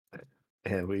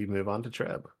 And we move on to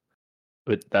Treb.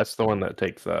 but that's the one that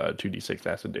takes 2d6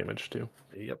 acid damage too.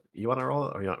 Yep. You want to roll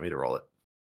it or you want me to roll it?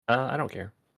 I don't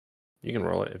care. You can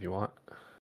roll it if you want.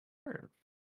 Sure.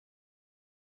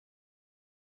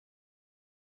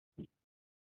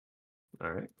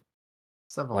 All right.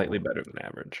 Slightly better than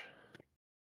average.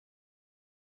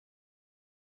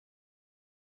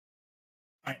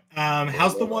 All right.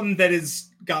 How's the one that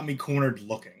has got me cornered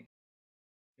looking?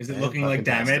 Is it looking like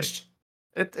damaged?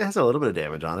 It has a little bit of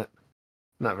damage on it.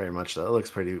 Not very much though. It looks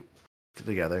pretty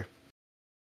together.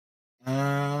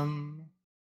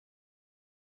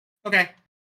 Okay.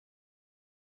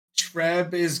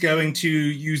 Treb is going to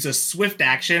use a swift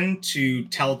action to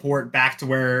teleport back to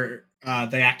where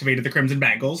they activated the Crimson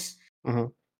Bangles. Mm-hmm.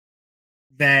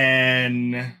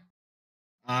 Then,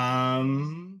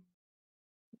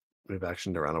 Move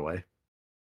action to run away.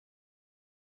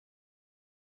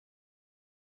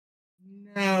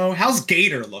 no. How's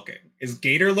Gator looking? Is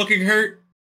Gator looking hurt?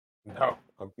 No,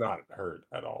 I'm not hurt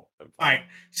at all. All right.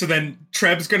 So then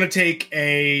Treb's going to take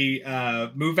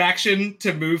a move action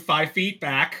to move 5 feet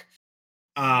back.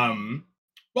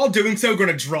 While doing so, going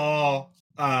to draw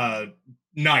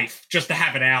knife just to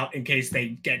have it out in case they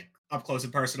get up close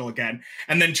and personal again.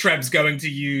 And then Treb's going to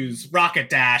use Rocket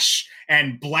Dash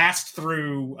and blast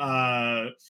through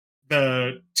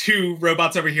the 2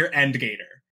 robots over here and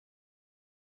Gator.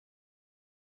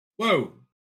 Whoa.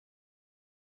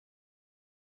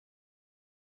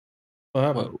 What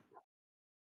happened? Whoa.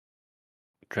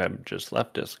 Treb just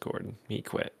left Discord. He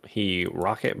quit. He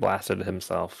rocket blasted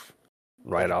himself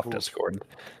right That's off cool. Discord.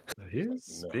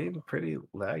 He's being pretty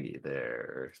laggy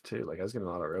there too. Like I was getting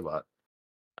a lot of robot.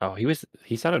 Oh,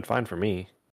 he sounded fine for me.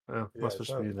 Oh, Yeah, must it have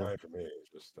sounded been fine for me.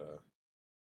 It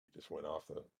just went off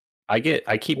the.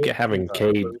 I keep having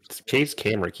K's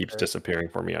camera keeps Okay. disappearing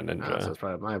for me on Ninja. so it's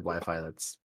probably my Wi-Fi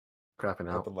that's crapping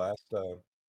Not out. the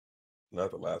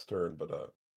last turn, but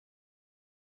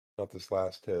not this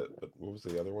last hit. But what was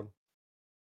the other one?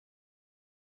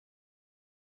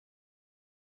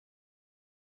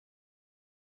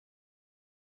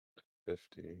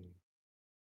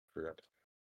 Forgot.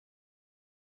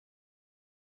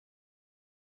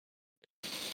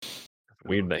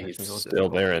 Weird that he's Technical still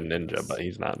there in Ninja, difficulties. but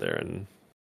he's not there in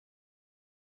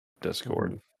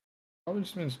Discord. Probably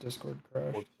just means Discord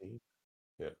crashed. 14.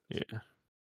 Yeah. Yeah.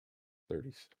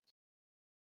 30.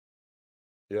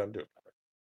 Yeah, I'm doing.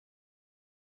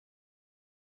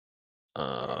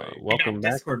 Welcome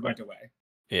back. Discord went away.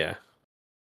 Yeah.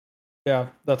 Yeah,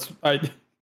 that's I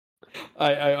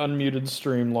unmuted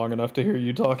stream long enough to hear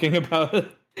you talking about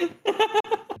it.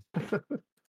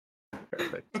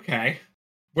 Perfect. Okay.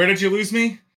 Where did you lose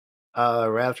me?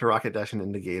 Right after Rocket Dash and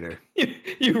Indicator.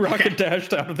 You rocket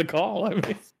dashed out of the call. I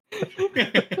mean.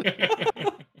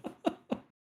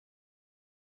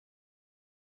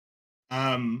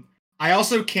 I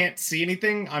also can't see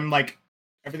anything. I'm like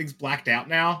everything's blacked out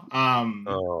now.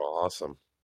 Oh, awesome.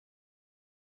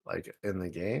 Like in the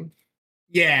game?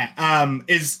 Yeah.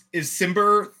 Is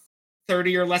Simber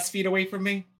 30 or less feet away from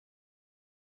me?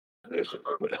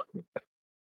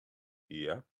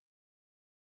 Yeah.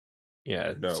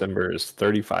 Yeah, No. Simber is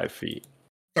 35 feet.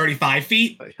 35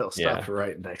 feet? He'll stop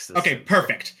right next to Okay, Simber.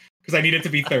 perfect. Because I need it to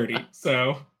be 30.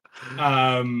 So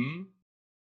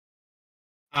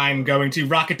I'm going to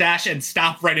rocket dash and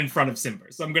stop right in front of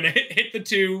Simber. So I'm going to hit the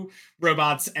 2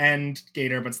 robots and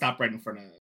Gator, but stop right in front of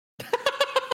it.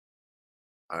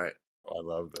 All right. Oh, I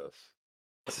love this.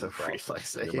 So Awesome.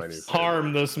 reflex You're my new saves.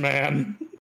 Harm this man.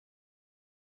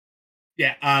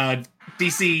 Yeah,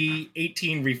 DC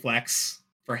 18 reflex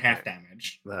for half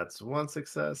damage. That's 1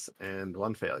 success and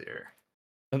 1 failure.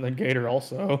 And then Gator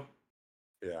also.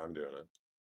 Yeah, I'm doing it.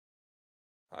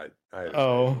 I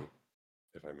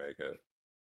if I make it.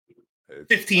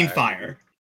 15 fire.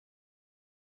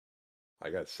 I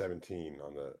got 17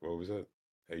 on the, what was it?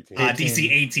 18?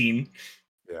 DC 18.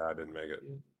 Yeah, I didn't make it.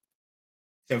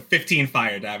 So 15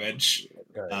 fire damage.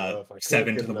 Okay, well, if I could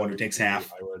 7 get to the one who another takes EP,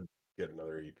 half. I would get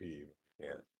another EP.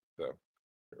 Yeah, so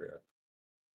here we are.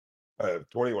 I have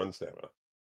 21 stamina.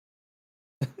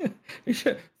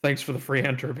 Thanks for the free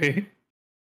entropy.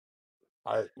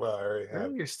 I already have.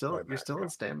 Really? You're still in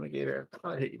Stamina Gator. I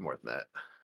thought I hit you more than that.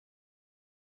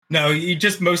 No, you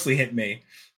just mostly hit me.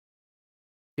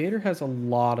 Gator has a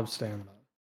lot of stamina.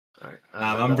 All right.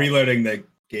 I'm reloading the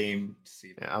game. To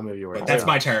see Yeah, I'll move you. but that's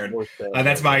my turn.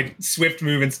 That's my swift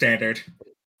move and standard.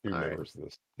 2 All right. members of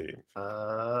this team.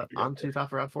 On to top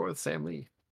of round 4 with Sam Lee.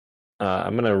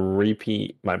 I'm going to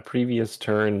repeat my previous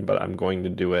turn, but I'm going to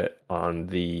do it on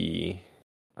the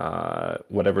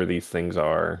whatever these things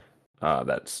are.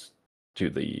 That's to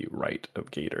the right of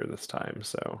Gator this time.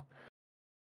 So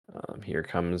here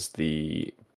comes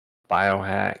the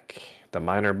biohack, the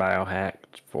minor biohack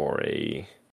for a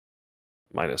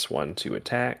 -1 to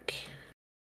attack.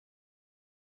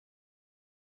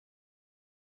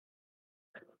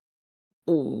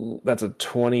 Ooh, that's a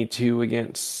 22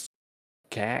 against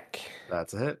CAC.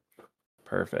 That's a hit.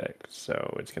 Perfect.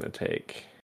 So it's going to take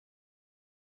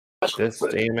this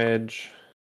damage.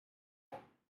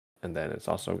 And then it's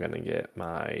also going to get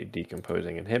my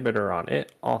decomposing inhibitor on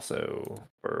it also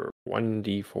for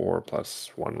 1d4 plus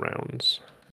 1 rounds.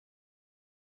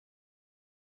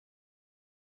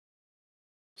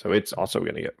 So it's also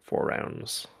going to get 4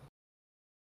 rounds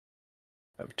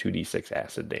of 2d6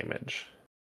 acid damage.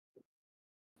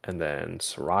 And then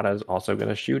Sarada's also going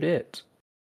to shoot it.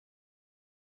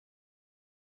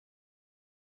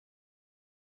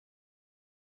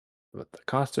 With the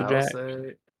Costa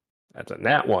Jack. That's a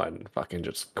nat 1. Fucking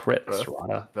just crit,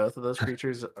 Sarada. Both of those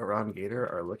creatures around Gator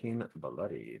are looking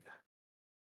bloodied.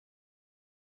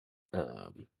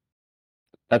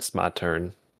 That's my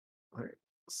turn. All right,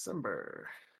 Simber.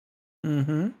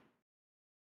 Mm-hmm.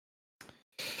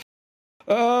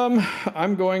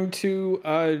 I'm going to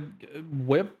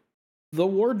whip the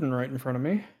warden right in front of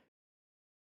me.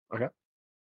 Okay.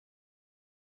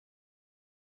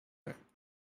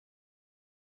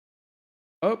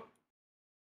 Oh.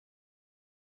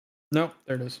 No,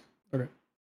 there it is. Okay.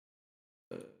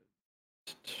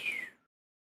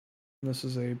 This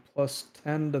is a plus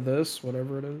 10 to this,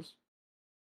 whatever it is.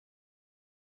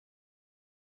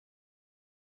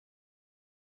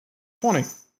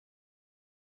 $20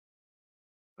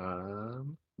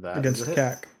 That against is a hit.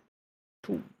 CAC.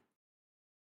 Cool.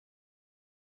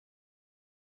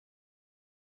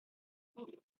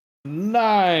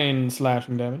 Nine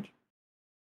slashing damage.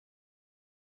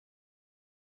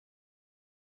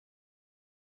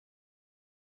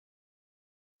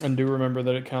 And do remember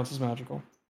that it counts as magical.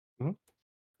 All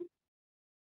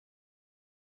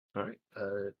right.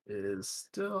 It is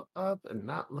still up and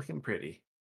not looking pretty.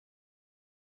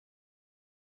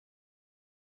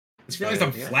 I just realized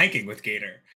I'm Yeah. flanking with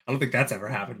Gator. I don't think that's ever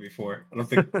happened before. I don't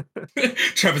think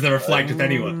Trevor's ever flanked with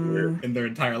anyone in their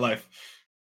entire life.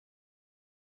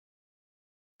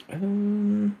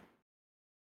 And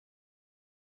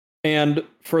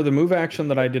for the move action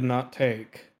that I did not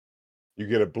take, You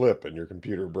get a blip in your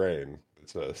computer brain that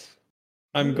says,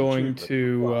 I'm going achievement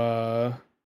to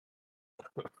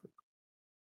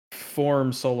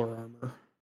form solar armor.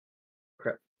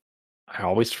 I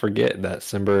always forget that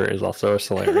Simber is also a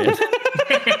Solarian.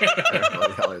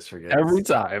 Everybody always forgets. Every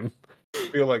time. I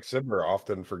feel like Simber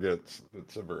often forgets that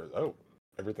Simber is, oh,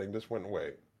 everything just went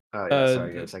away. Oh, yeah. Sorry,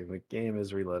 give me a second. The game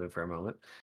is reloaded for a moment.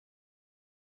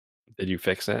 Did you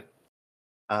fix it?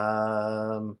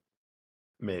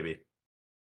 Maybe.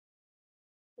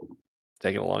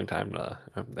 Taking a long time to.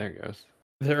 Oh, there it goes.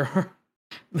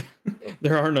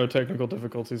 There are no technical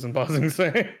difficulties in pausing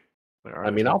say.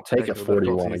 I mean, I'll take a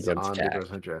 41 against on CAC. Deep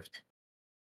Ocean Drift.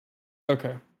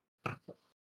 Okay. All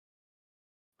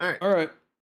right. All right.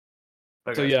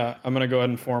 Okay. So yeah, I'm gonna go ahead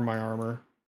and form my armor.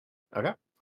 Okay.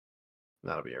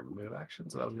 That'll be your move action.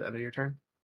 So that'll be the end of your turn.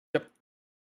 Yep.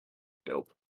 Dope.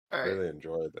 All I right. really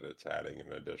enjoy that it's adding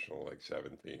an additional like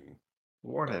 17.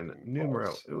 Warden numero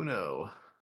plus. uno.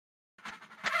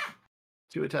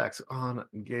 2 attacks on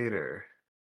Gator.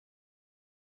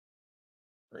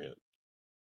 Bring it.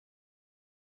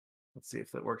 Let's see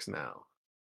if that works now.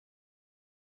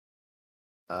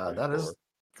 That is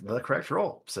 24. the correct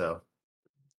roll. So,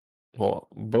 Well,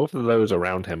 both of those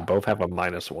around him both have a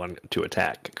 -1 to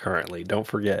attack currently. Don't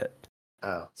forget.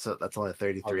 oh, so that's only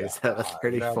 33 Okay, instead of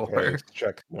in that 34. case,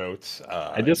 check notes.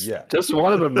 I just yeah.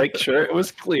 wanted to make sure it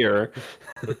was clear.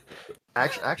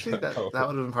 Actually, that Oh. would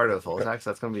have been part of the full attack. So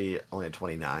that's going to be only a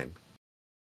 29.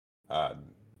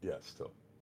 Yeah, still.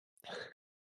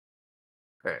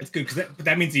 All right. It's good because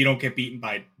that means you don't get beaten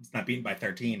by. It's not beaten by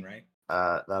 13, right?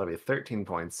 That'll be 13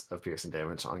 points of piercing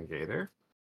damage on Gator.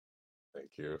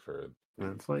 Thank you for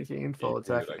And flanking, full AP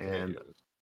attack, that I can't and use.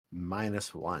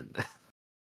 -1.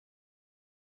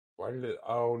 Why did it?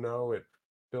 Oh no, it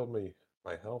filled me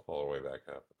my health all the way back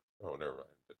up. Oh, never mind.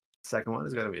 Second one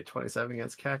is going to be a 27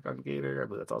 against CAC on Gator. I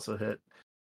believe that's also hit.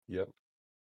 Yep.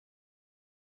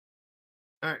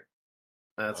 All right.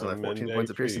 That's another I'm 14 in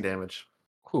points of piercing HP. damage.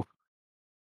 Whew.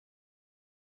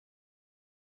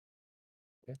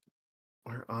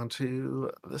 We're on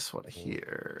to this one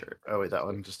here. Oh, wait, that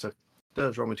one just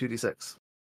does roll me 2d6.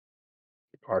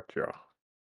 Archer.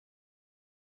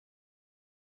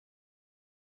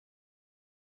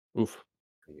 Oof.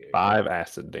 5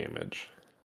 acid damage.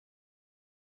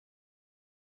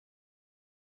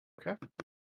 Okay.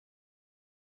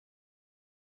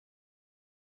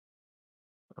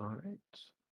 All right.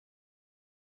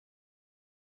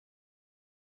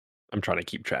 I'm trying to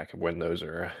keep track of when those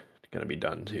are going to be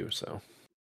done too. So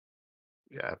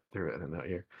Yeah, I threw it in a note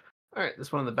here. All right,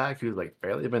 this one in the back who's like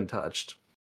barely been touched.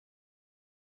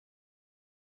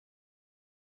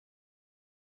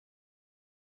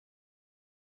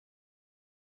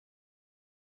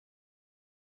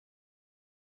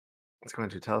 It's going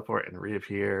to teleport and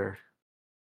reappear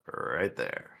right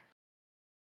there.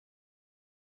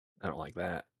 I don't like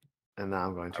that. And now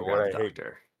I'm going to What grab the I hate-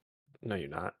 doctor. No, you're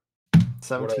not.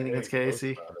 17 against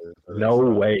KAC. No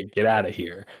way. Get out of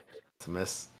here. It's a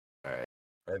miss. All right.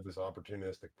 I have this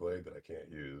opportunistic blade that I can't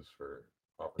use for.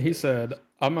 He said,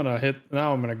 I'm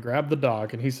gonna grab the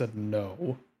dog, and he said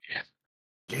no.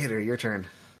 Gator, your turn.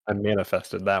 I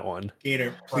manifested that one.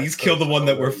 Gator, please kill the one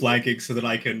that we're flanking so that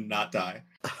I can not die.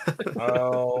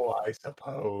 Oh, I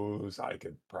suppose I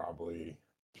could probably.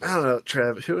 I don't know,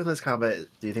 Trev. Who in this combat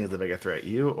do you think is the bigger threat,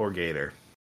 you or Gator?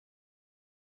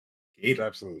 It's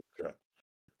absolutely correct.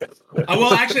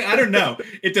 Well, actually, I don't know.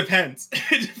 It depends.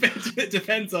 It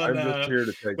depends on I'm just here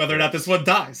to take whether or not this one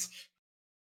dies.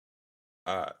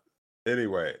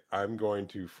 Anyway, I'm going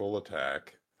to full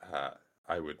attack.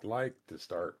 I would like to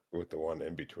start with the one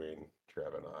in between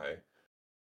Treb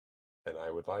and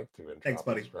I would like to Thanks,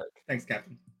 buddy. strike. Thanks,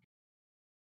 Captain.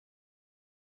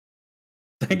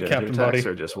 Thank Two Captain attacks Buddy.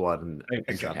 or just one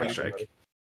Thanks, Captain Buddy. strike?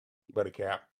 Buddy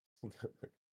Cap.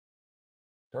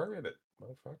 Target it,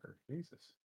 motherfucker. Jesus.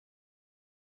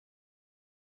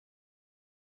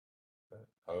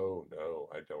 Oh no,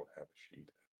 I don't have a sheet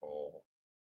at all.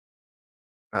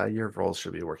 Your rolls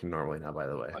should be working normally now, by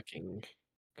the way. Fucking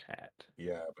cat.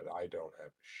 Yeah, but I don't have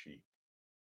a sheet.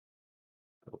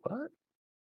 What?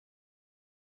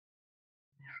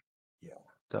 Yeah.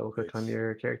 Double click on It's-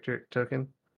 your character token.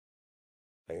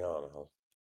 Hang on,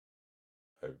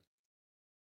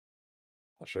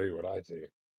 I'll show you what I see.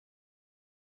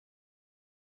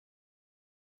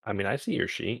 I mean, I see your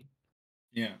sheet.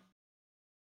 Yeah.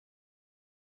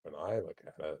 When I look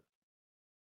at it.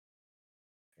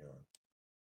 Hang on.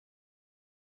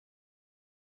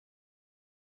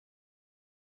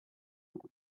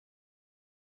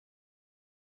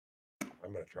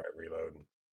 I'm gonna try reloading.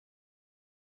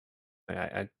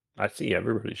 I see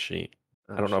everybody's sheet.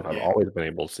 Oh, I don't know if shit. I've always been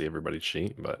able to see everybody's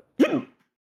sheet, but I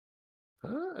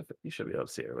think you should be able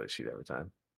to see everybody's sheet every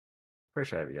time. Pretty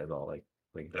sure I have you guys all like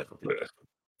linked up with you.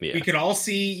 yeah. We could all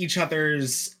see each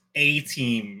other's A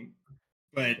team,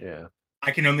 but Yeah.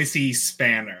 I can only see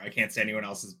Spanner. I can't see anyone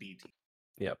else's B team.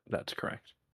 Yep, that's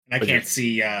correct. And I But can't you're-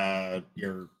 see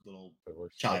your little It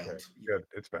works. child. Okay, good.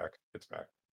 It's back. It's back.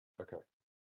 Okay.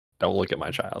 Don't look at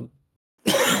my child.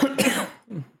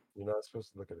 You're not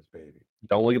supposed to look at his baby.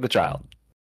 Don't look at the child.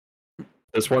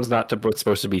 This one's not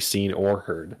supposed to be seen or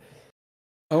heard.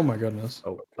 Oh my goodness.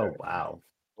 Oh, Okay, wow.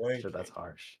 I'm Shit, that's blanking,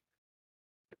 harsh.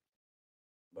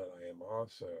 But I am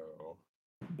also.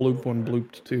 Bloop 1,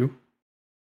 blooped 2.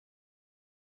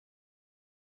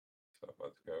 So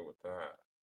let's go with that.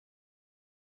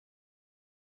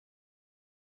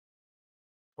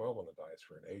 12 on the dice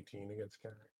for an 18 against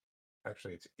Carrick.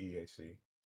 Actually, it's EAC.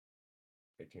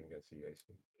 18 against EAC.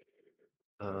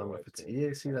 If it's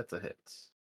EAC, that's a hit.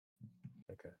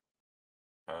 Okay.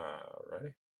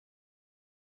 Ready?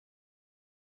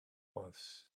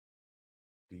 Plus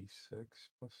D6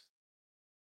 plus.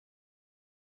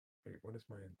 Wait, what is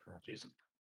my entropy?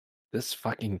 This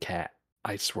fucking cat.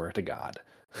 I swear to God.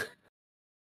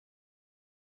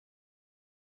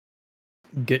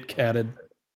 Get catted.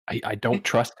 I don't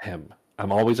trust him.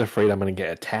 I'm always afraid I'm going to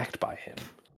get attacked by him.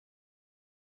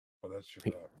 Oh, that's your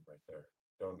problem right there.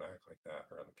 Don't act like that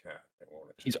around the cat. It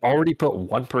won't attack. He's already put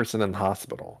one person in the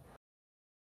hospital.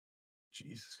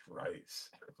 Jesus Christ.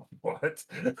 What?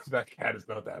 That cat is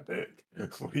not that big.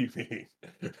 What do you mean?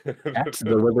 Cats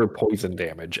deliver poison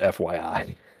damage,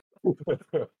 FYI.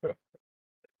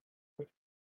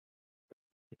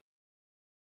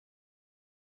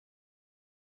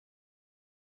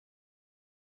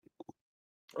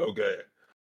 Okay.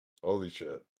 Holy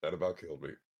shit. That about killed me.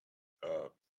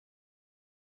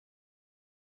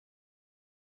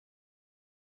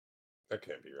 That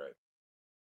can't be right.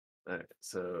 All right,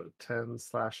 so 10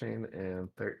 slashing and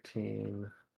 13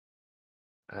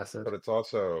 acid. But it's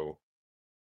also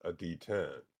a D10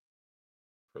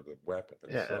 for the weapon.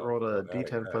 Yeah, it itself. rolled a I'm adding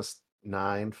D10 that. plus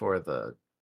 9 for the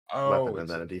Oh, weapon, and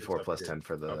then a it's D4 up plus here. 10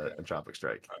 for the Okay. entropic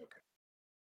strike. Okay.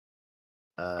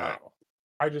 Uh, Wow.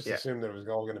 I just yeah. assumed that it was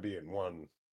all going to be in one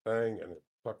thing, and it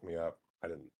fucked me up. I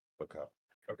didn't look up.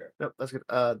 Okay. Nope, that's good.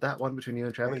 That one between you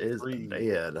and Treb is 23.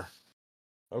 bad.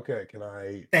 Okay, can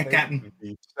I Thank take Captain.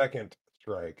 the second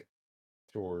strike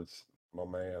towards my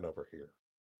man over here?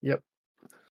 Yep.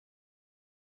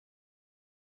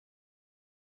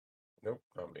 Nope,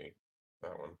 not me.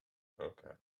 That one.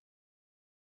 Okay.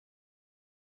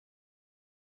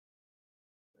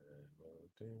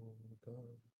 And loading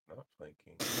the not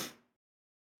flanking.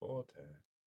 Full attack.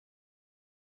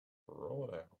 Roll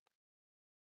it out.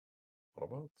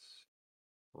 Autobots.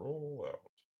 Roll out.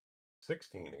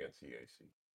 16 against EAC.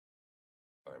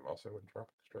 I'm also in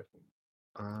tropic striking.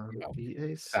 No.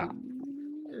 EAC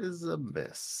is a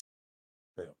miss.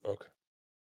 Yeah, okay.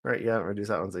 Right, yeah, reduce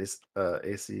that one's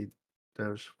AC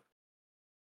damage.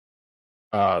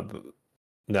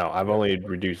 No, I've only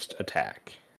reduced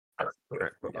attack.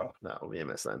 Right, yeah, that will be a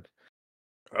miss then.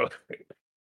 Okay.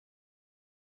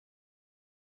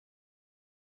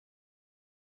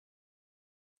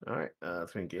 All right,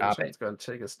 it's going to engage. Stop it. It's going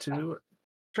to take us to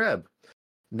Treb.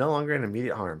 No longer in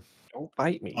immediate harm. Don't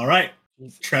bite me. All right.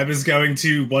 Jesus. Treb is going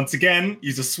to once again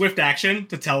use a swift action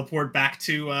to teleport back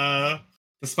to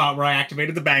the spot where I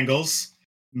activated the bangles.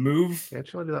 Move.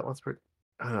 Can't you only do that once per?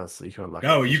 Oh, so you can unlock.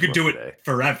 No, it you just could do once it a day.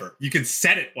 forever. You can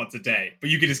set it once a day, but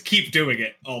you can just keep doing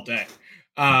it all day,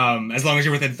 as long as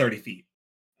you're within 30 feet.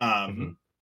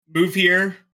 Move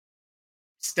here,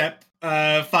 step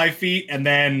 5 feet, and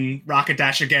then rocket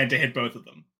dash again to hit both of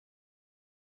them,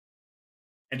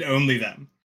 and only them.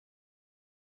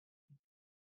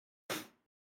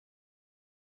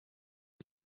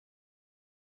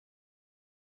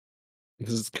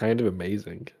 This is kind of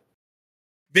amazing.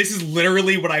 This is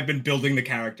literally what I've been building the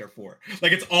character for.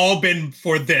 Like, it's all been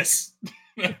for this.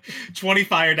 20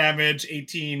 fire damage,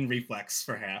 18 reflex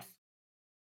for half.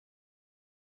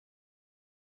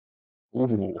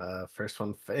 Ooh. First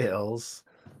one fails.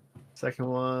 Second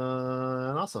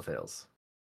one also fails.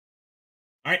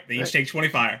 All right, they each take 20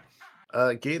 fire.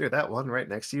 Gator, that one right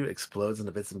next to you explodes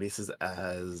into bits and pieces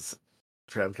as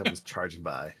Treb comes charging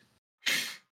by.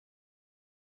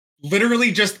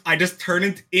 Literally, I just turn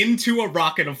it into a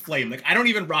rocket of flame. Like, I don't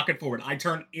even rocket forward. I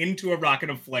turn into a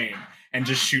rocket of flame and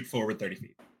just shoot forward 30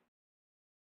 feet.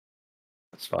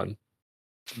 That's fun.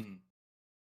 It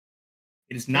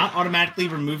is not automatically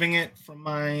removing it from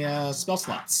my spell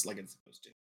slots like it's supposed to.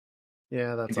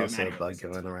 Yeah, that's do it also a manually, bug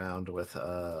going around with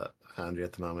Foundry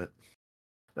at the moment.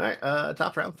 All right,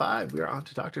 top round 5. We are on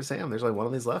to Dr. Sam. There's only one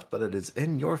of these left, but it is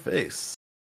in your face.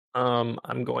 I'm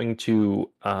going to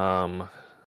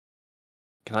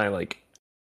can I like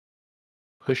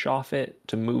push off it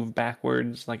to move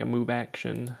backwards like a move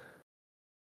action?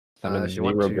 I'm in If you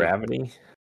want zero to- gravity.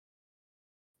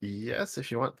 Yes,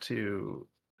 if you want to.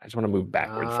 I just want to move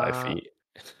backwards 5 feet.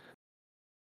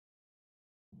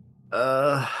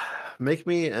 Make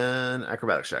me an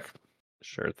acrobatics check.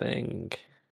 Sure thing.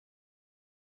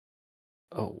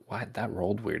 Oh, why that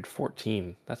rolled weird?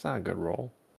 14. That's not a good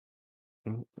roll.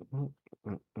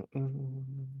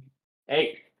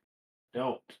 Hey,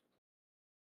 don't.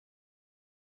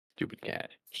 Stupid cat.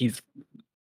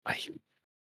 I hate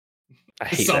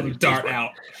that he's Dart loose.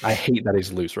 out. I hate that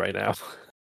he's loose right now.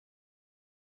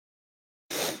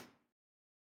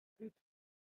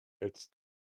 It's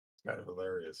kind of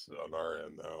hilarious on our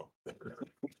end, though. A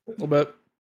little bit.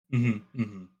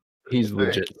 He's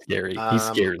legit scary. He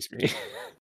scares me.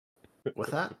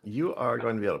 With that, you are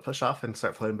going to be able to push off and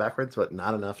start floating backwards, but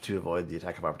not enough to avoid the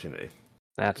attack of opportunity.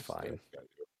 That's fine.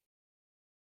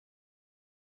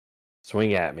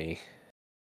 Swing at me.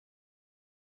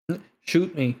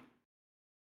 Shoot me.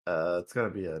 It's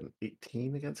going to be an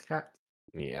 18 against Cat.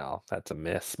 Yeah, that's a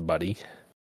miss, buddy.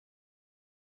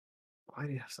 Why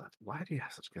do you have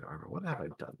such good armor? What have I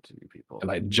done to you people?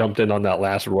 And I jumped in on that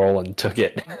last roll and took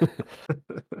it.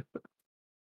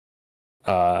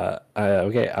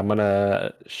 Okay, I'm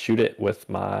gonna shoot it with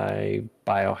my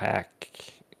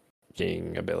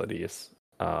biohacking abilities.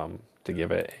 To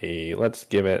give it let's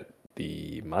give it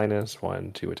the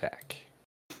 -1 to attack.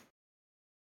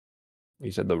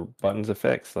 You said the button's a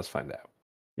fix. Let's find out.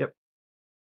 Yep.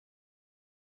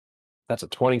 That's a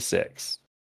 26.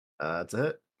 That's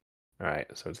it. All right,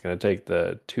 so it's going to take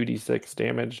the 2d6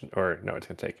 damage, or no, it's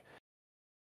going to take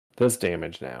this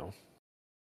damage now.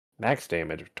 Max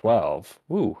damage of 12.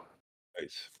 Woo.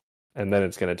 Nice. And then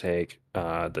it's going to take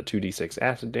the 2d6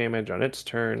 acid damage on its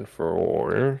turn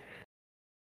for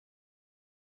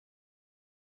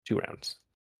 2 rounds.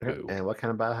 Ooh. And what kind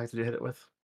of biohack did you hit it with?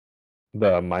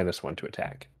 The -1 to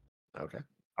attack. Okay.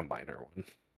 A minor one.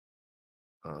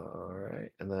 All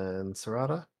right. And then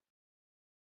Sarada?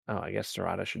 Oh, I guess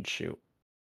Sarada should shoot.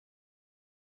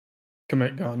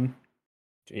 Commit gun.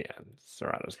 Yeah,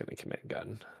 Sarada's going to commit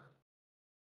gun.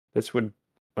 This would...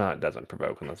 it doesn't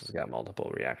provoke unless it's got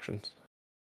multiple reactions.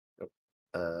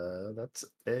 That's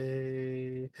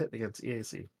a hit against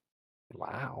EAC.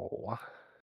 Wow.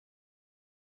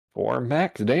 4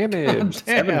 max damage.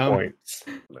 7 Damn. points.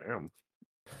 Damn.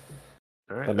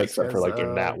 All right. That makes up for like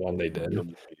their nat one they did.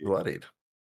 Bloodied.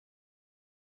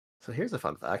 So here's a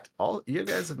fun fact: all you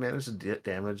guys have managed to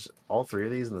damage all 3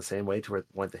 of these in the same way to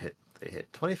where they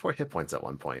hit 24 hit points at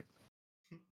one point.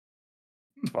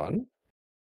 Fun.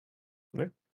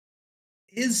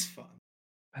 Is fun.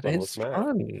 That Fun is with Matt.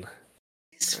 fun.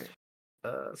 Is Right.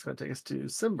 It's going to take us to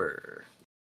Simber.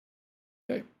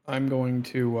 Okay, I'm going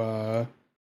to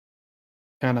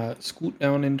kind of scoot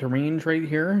down into range right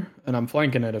here, and I'm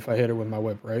flanking it if I hit it with my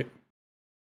whip, right?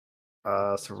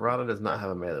 Sarada does not have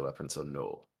a melee weapon, so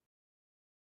no.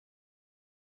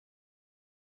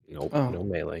 Nope. Oh. No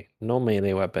melee. No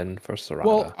melee weapon for Sarada.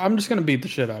 Well, I'm just gonna beat the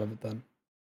shit out of it then.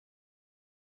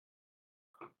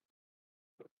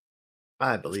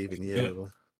 I believe in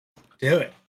you. do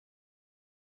it.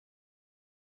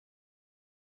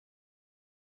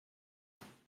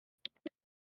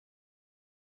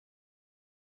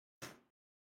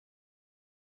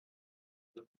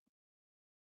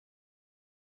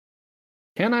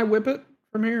 Can I whip it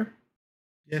from here?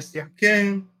 Yes, Yeah. you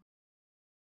can.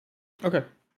 Okay.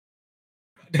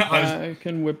 No, I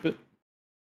can whip it.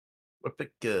 Whip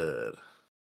it good.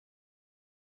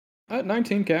 At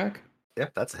 19 CAC.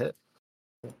 Yep, that's a hit.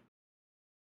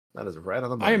 That is right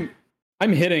on the money.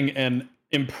 I'm hitting an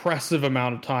impressive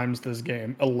amount of times this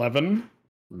game. 11.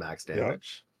 Max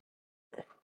damage.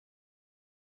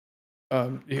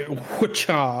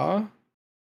 Whatcha.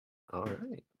 All right.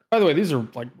 By the way, these are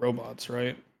like robots,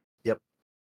 right? Yep.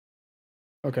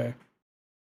 Okay.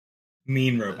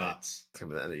 mean robots. It's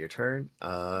gonna be the end of your turn.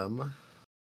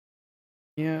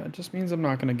 Yeah, it just means I'm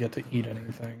not gonna get to eat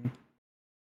anything.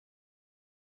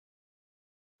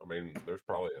 I mean, there's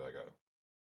probably like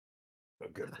a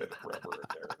good bit of rubber in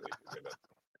there that you can get it.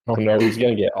 Oh no, he's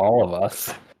gonna get all of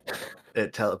us.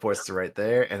 It teleports to right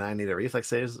there, and I need a reflex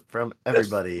saves from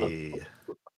everybody.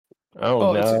 Oh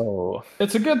Oh, no.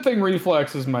 It's a good thing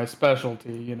reflex is my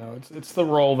specialty. You know, it's the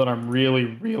role that I'm really,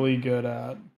 really good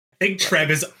at. I think Treb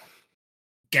is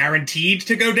guaranteed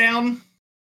to go down.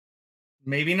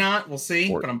 Maybe not. We'll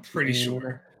see, but I'm pretty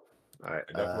sure. All right.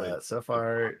 Definitely. So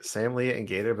far, Sam Lee and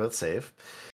Gator both save.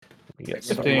 We get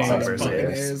 15. Summer Fucking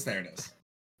saves. is. There it is.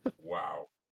 Wow.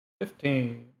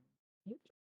 15.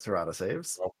 Serrata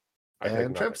saves. Well, I take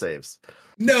And Treb nothing. saves.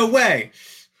 No way.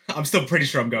 I'm still pretty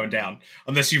sure I'm going down,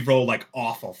 unless you roll like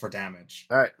awful for damage.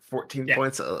 All right. 14 Yeah.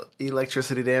 points of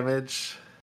electricity damage.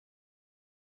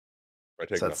 I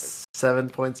take So nothing. that's 7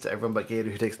 points to everyone but Gator,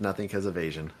 who takes nothing because of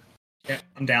evasion. Yeah,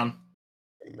 I'm down.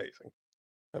 Amazing.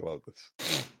 I love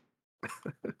this.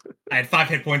 I had 5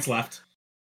 hit points left.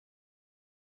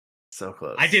 So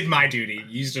close. I did my duty.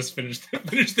 You just finished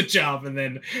the job and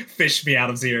then fished me out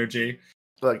of 0G.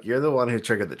 Look, you're the one who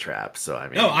triggered the trap, so I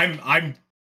mean. No, I'm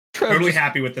Treb totally just,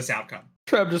 happy with this outcome.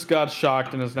 Treb just got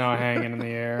shocked and is now hanging in the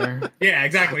air. Yeah,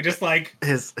 exactly. Just like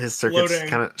His circuits Floating.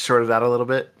 kind of shorted out a little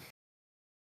bit.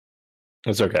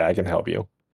 It's okay, I can help you.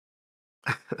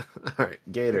 All right,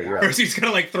 Gator, you're up. first he's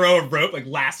gonna like throw a rope, like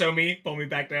lasso me, pull me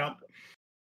back down.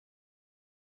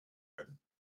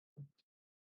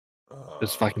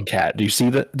 This fucking cat. Do you see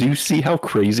that? Do you see how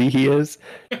crazy he is?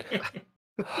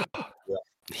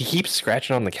 He keeps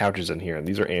scratching on the couches in here, and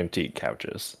these are antique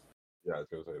couches. Yeah, I was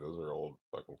gonna say those are old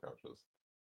fucking couches.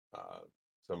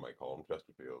 Some might call them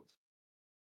Chesterfields.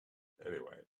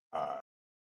 Anyway,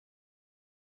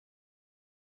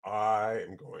 I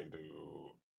am going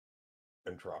to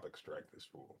entropic strike this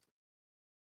fool,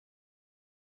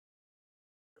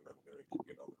 and I'm going to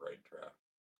get on the right track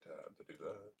to do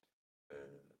that,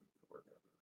 and work on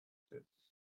it.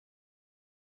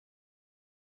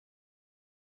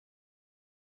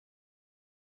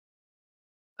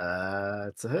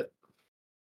 It's a hit.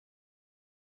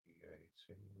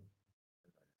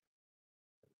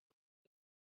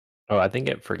 Oh, I think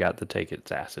it forgot to take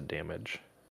its acid damage.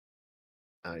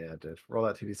 Oh yeah, it did. Roll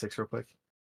that 2d6 real quick.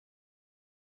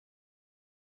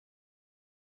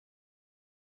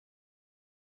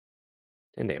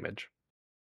 And damage.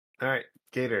 All right,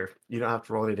 Gator, you don't have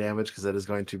to roll any damage because it is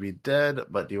going to be dead,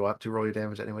 but do you want to roll your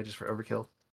damage anyway just for overkill?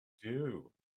 It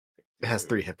has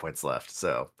 3 hit points left,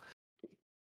 so.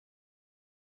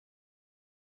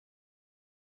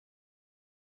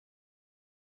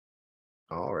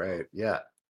 All right, yeah.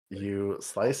 You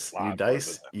slice, you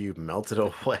dice, you melt it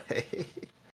away.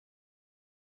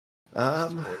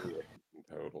 In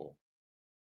total.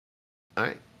 All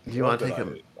right. Do you want to take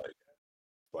him? Like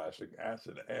flashing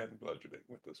acid and bludgeoning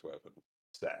with this weapon.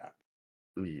 Stab.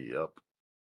 Yep.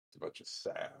 It's a bunch of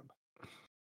sab.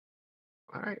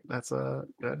 All right, that's go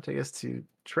ahead and take us to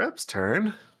Treb's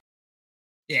turn.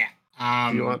 Yeah.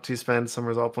 Do you want to spend some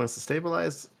resolve points to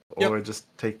stabilize, or just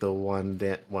take the one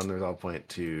resolve point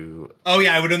to? Oh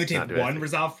yeah, I would only take not do one anything?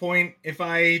 resolve point if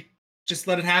I just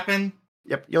let it happen.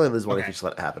 Yep, you only lose one if Okay. you just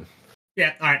let it happen.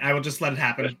 Yeah, all right, I will just let it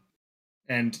happen,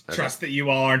 and Okay. trust that you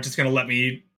all aren't just gonna let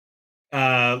me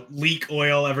leak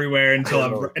oil everywhere until I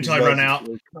run out.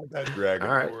 That dragon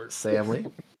All right, horde. Sam Lee.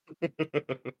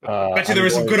 Bet you there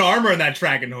was some good armor in that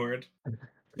dragon horde.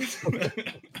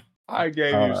 I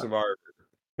gave you some armor.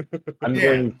 I'm Yeah.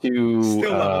 going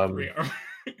Still level to 3 armor.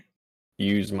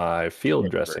 use my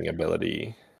field dressing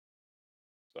ability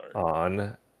Sorry.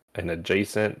 on an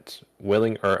adjacent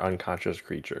willing or unconscious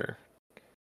creature.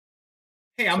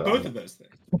 Hey, I'm So both I'm- of those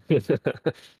things.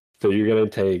 So you're gonna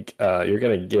take you're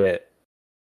gonna get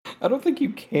I don't think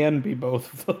you can be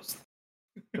both of those.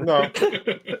 No.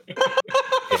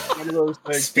 One of those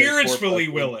things Spiritually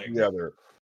willing. The other.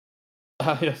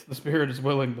 Yes, the spirit is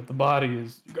willing, but the body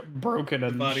is broken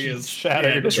and The body is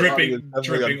shattered. yeah, dripping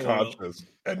oil. Unconscious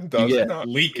and does get not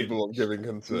leaking. capable of giving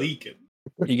consent. Leaking.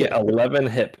 you get 11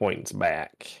 hit points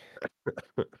back.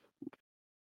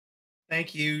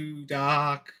 Thank you,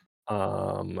 Doc.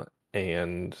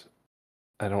 And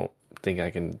I don't think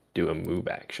I can do a move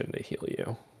action to heal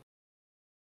you.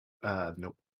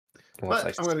 Nope. Unless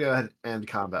But I'm going to go ahead and end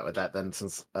combat with that then,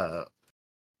 since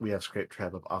we have scraped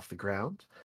Treb up off the ground.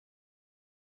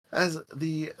 As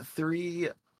the 3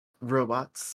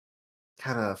 robots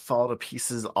kind of fall to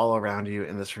pieces all around you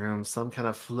in this room, some kind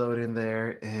of float in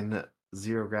there in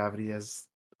 0 gravity as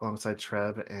alongside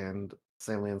Treb and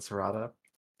Stanley and Serrata.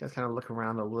 You guys kind of look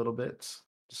around a little bit,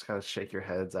 just kind of shake your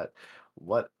heads at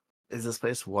what is this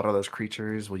place? What are those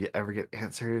creatures? Will you ever get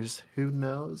answers? Who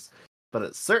knows? But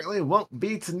it certainly won't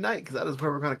be tonight, because that is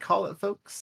where we're going to call it,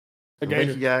 folks. Thank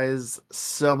you guys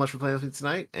so much for playing with me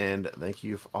tonight, and thank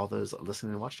you for all those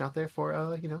listening and watching out there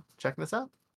for checking us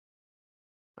out.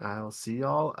 I'll see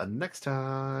y'all next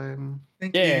time.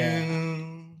 Thank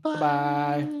you.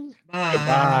 Bye. Bye.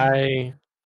 Goodbye.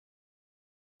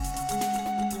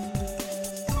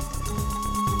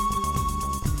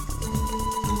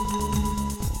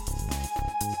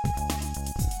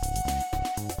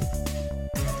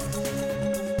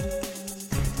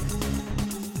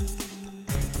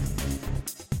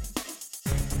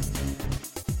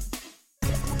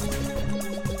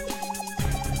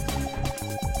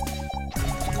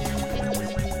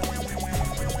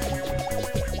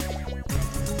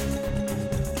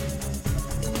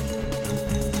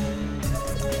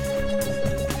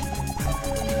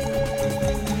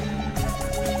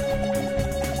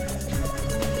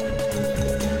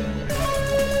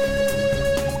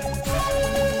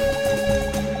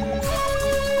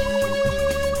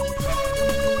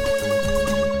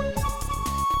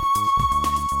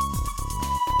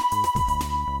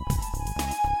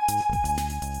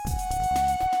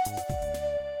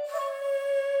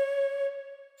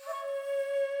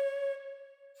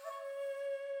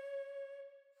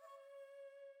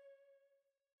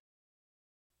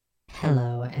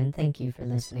 Hello, and thank you for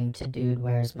listening to Dude,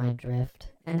 Where's My Drift,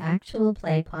 an actual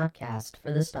play podcast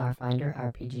for the Starfinder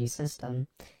RPG system.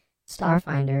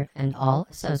 Starfinder and all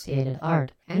associated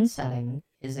art and setting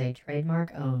is a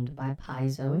trademark owned by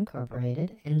Paizo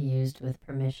Incorporated and used with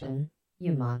permission.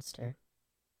 You monster.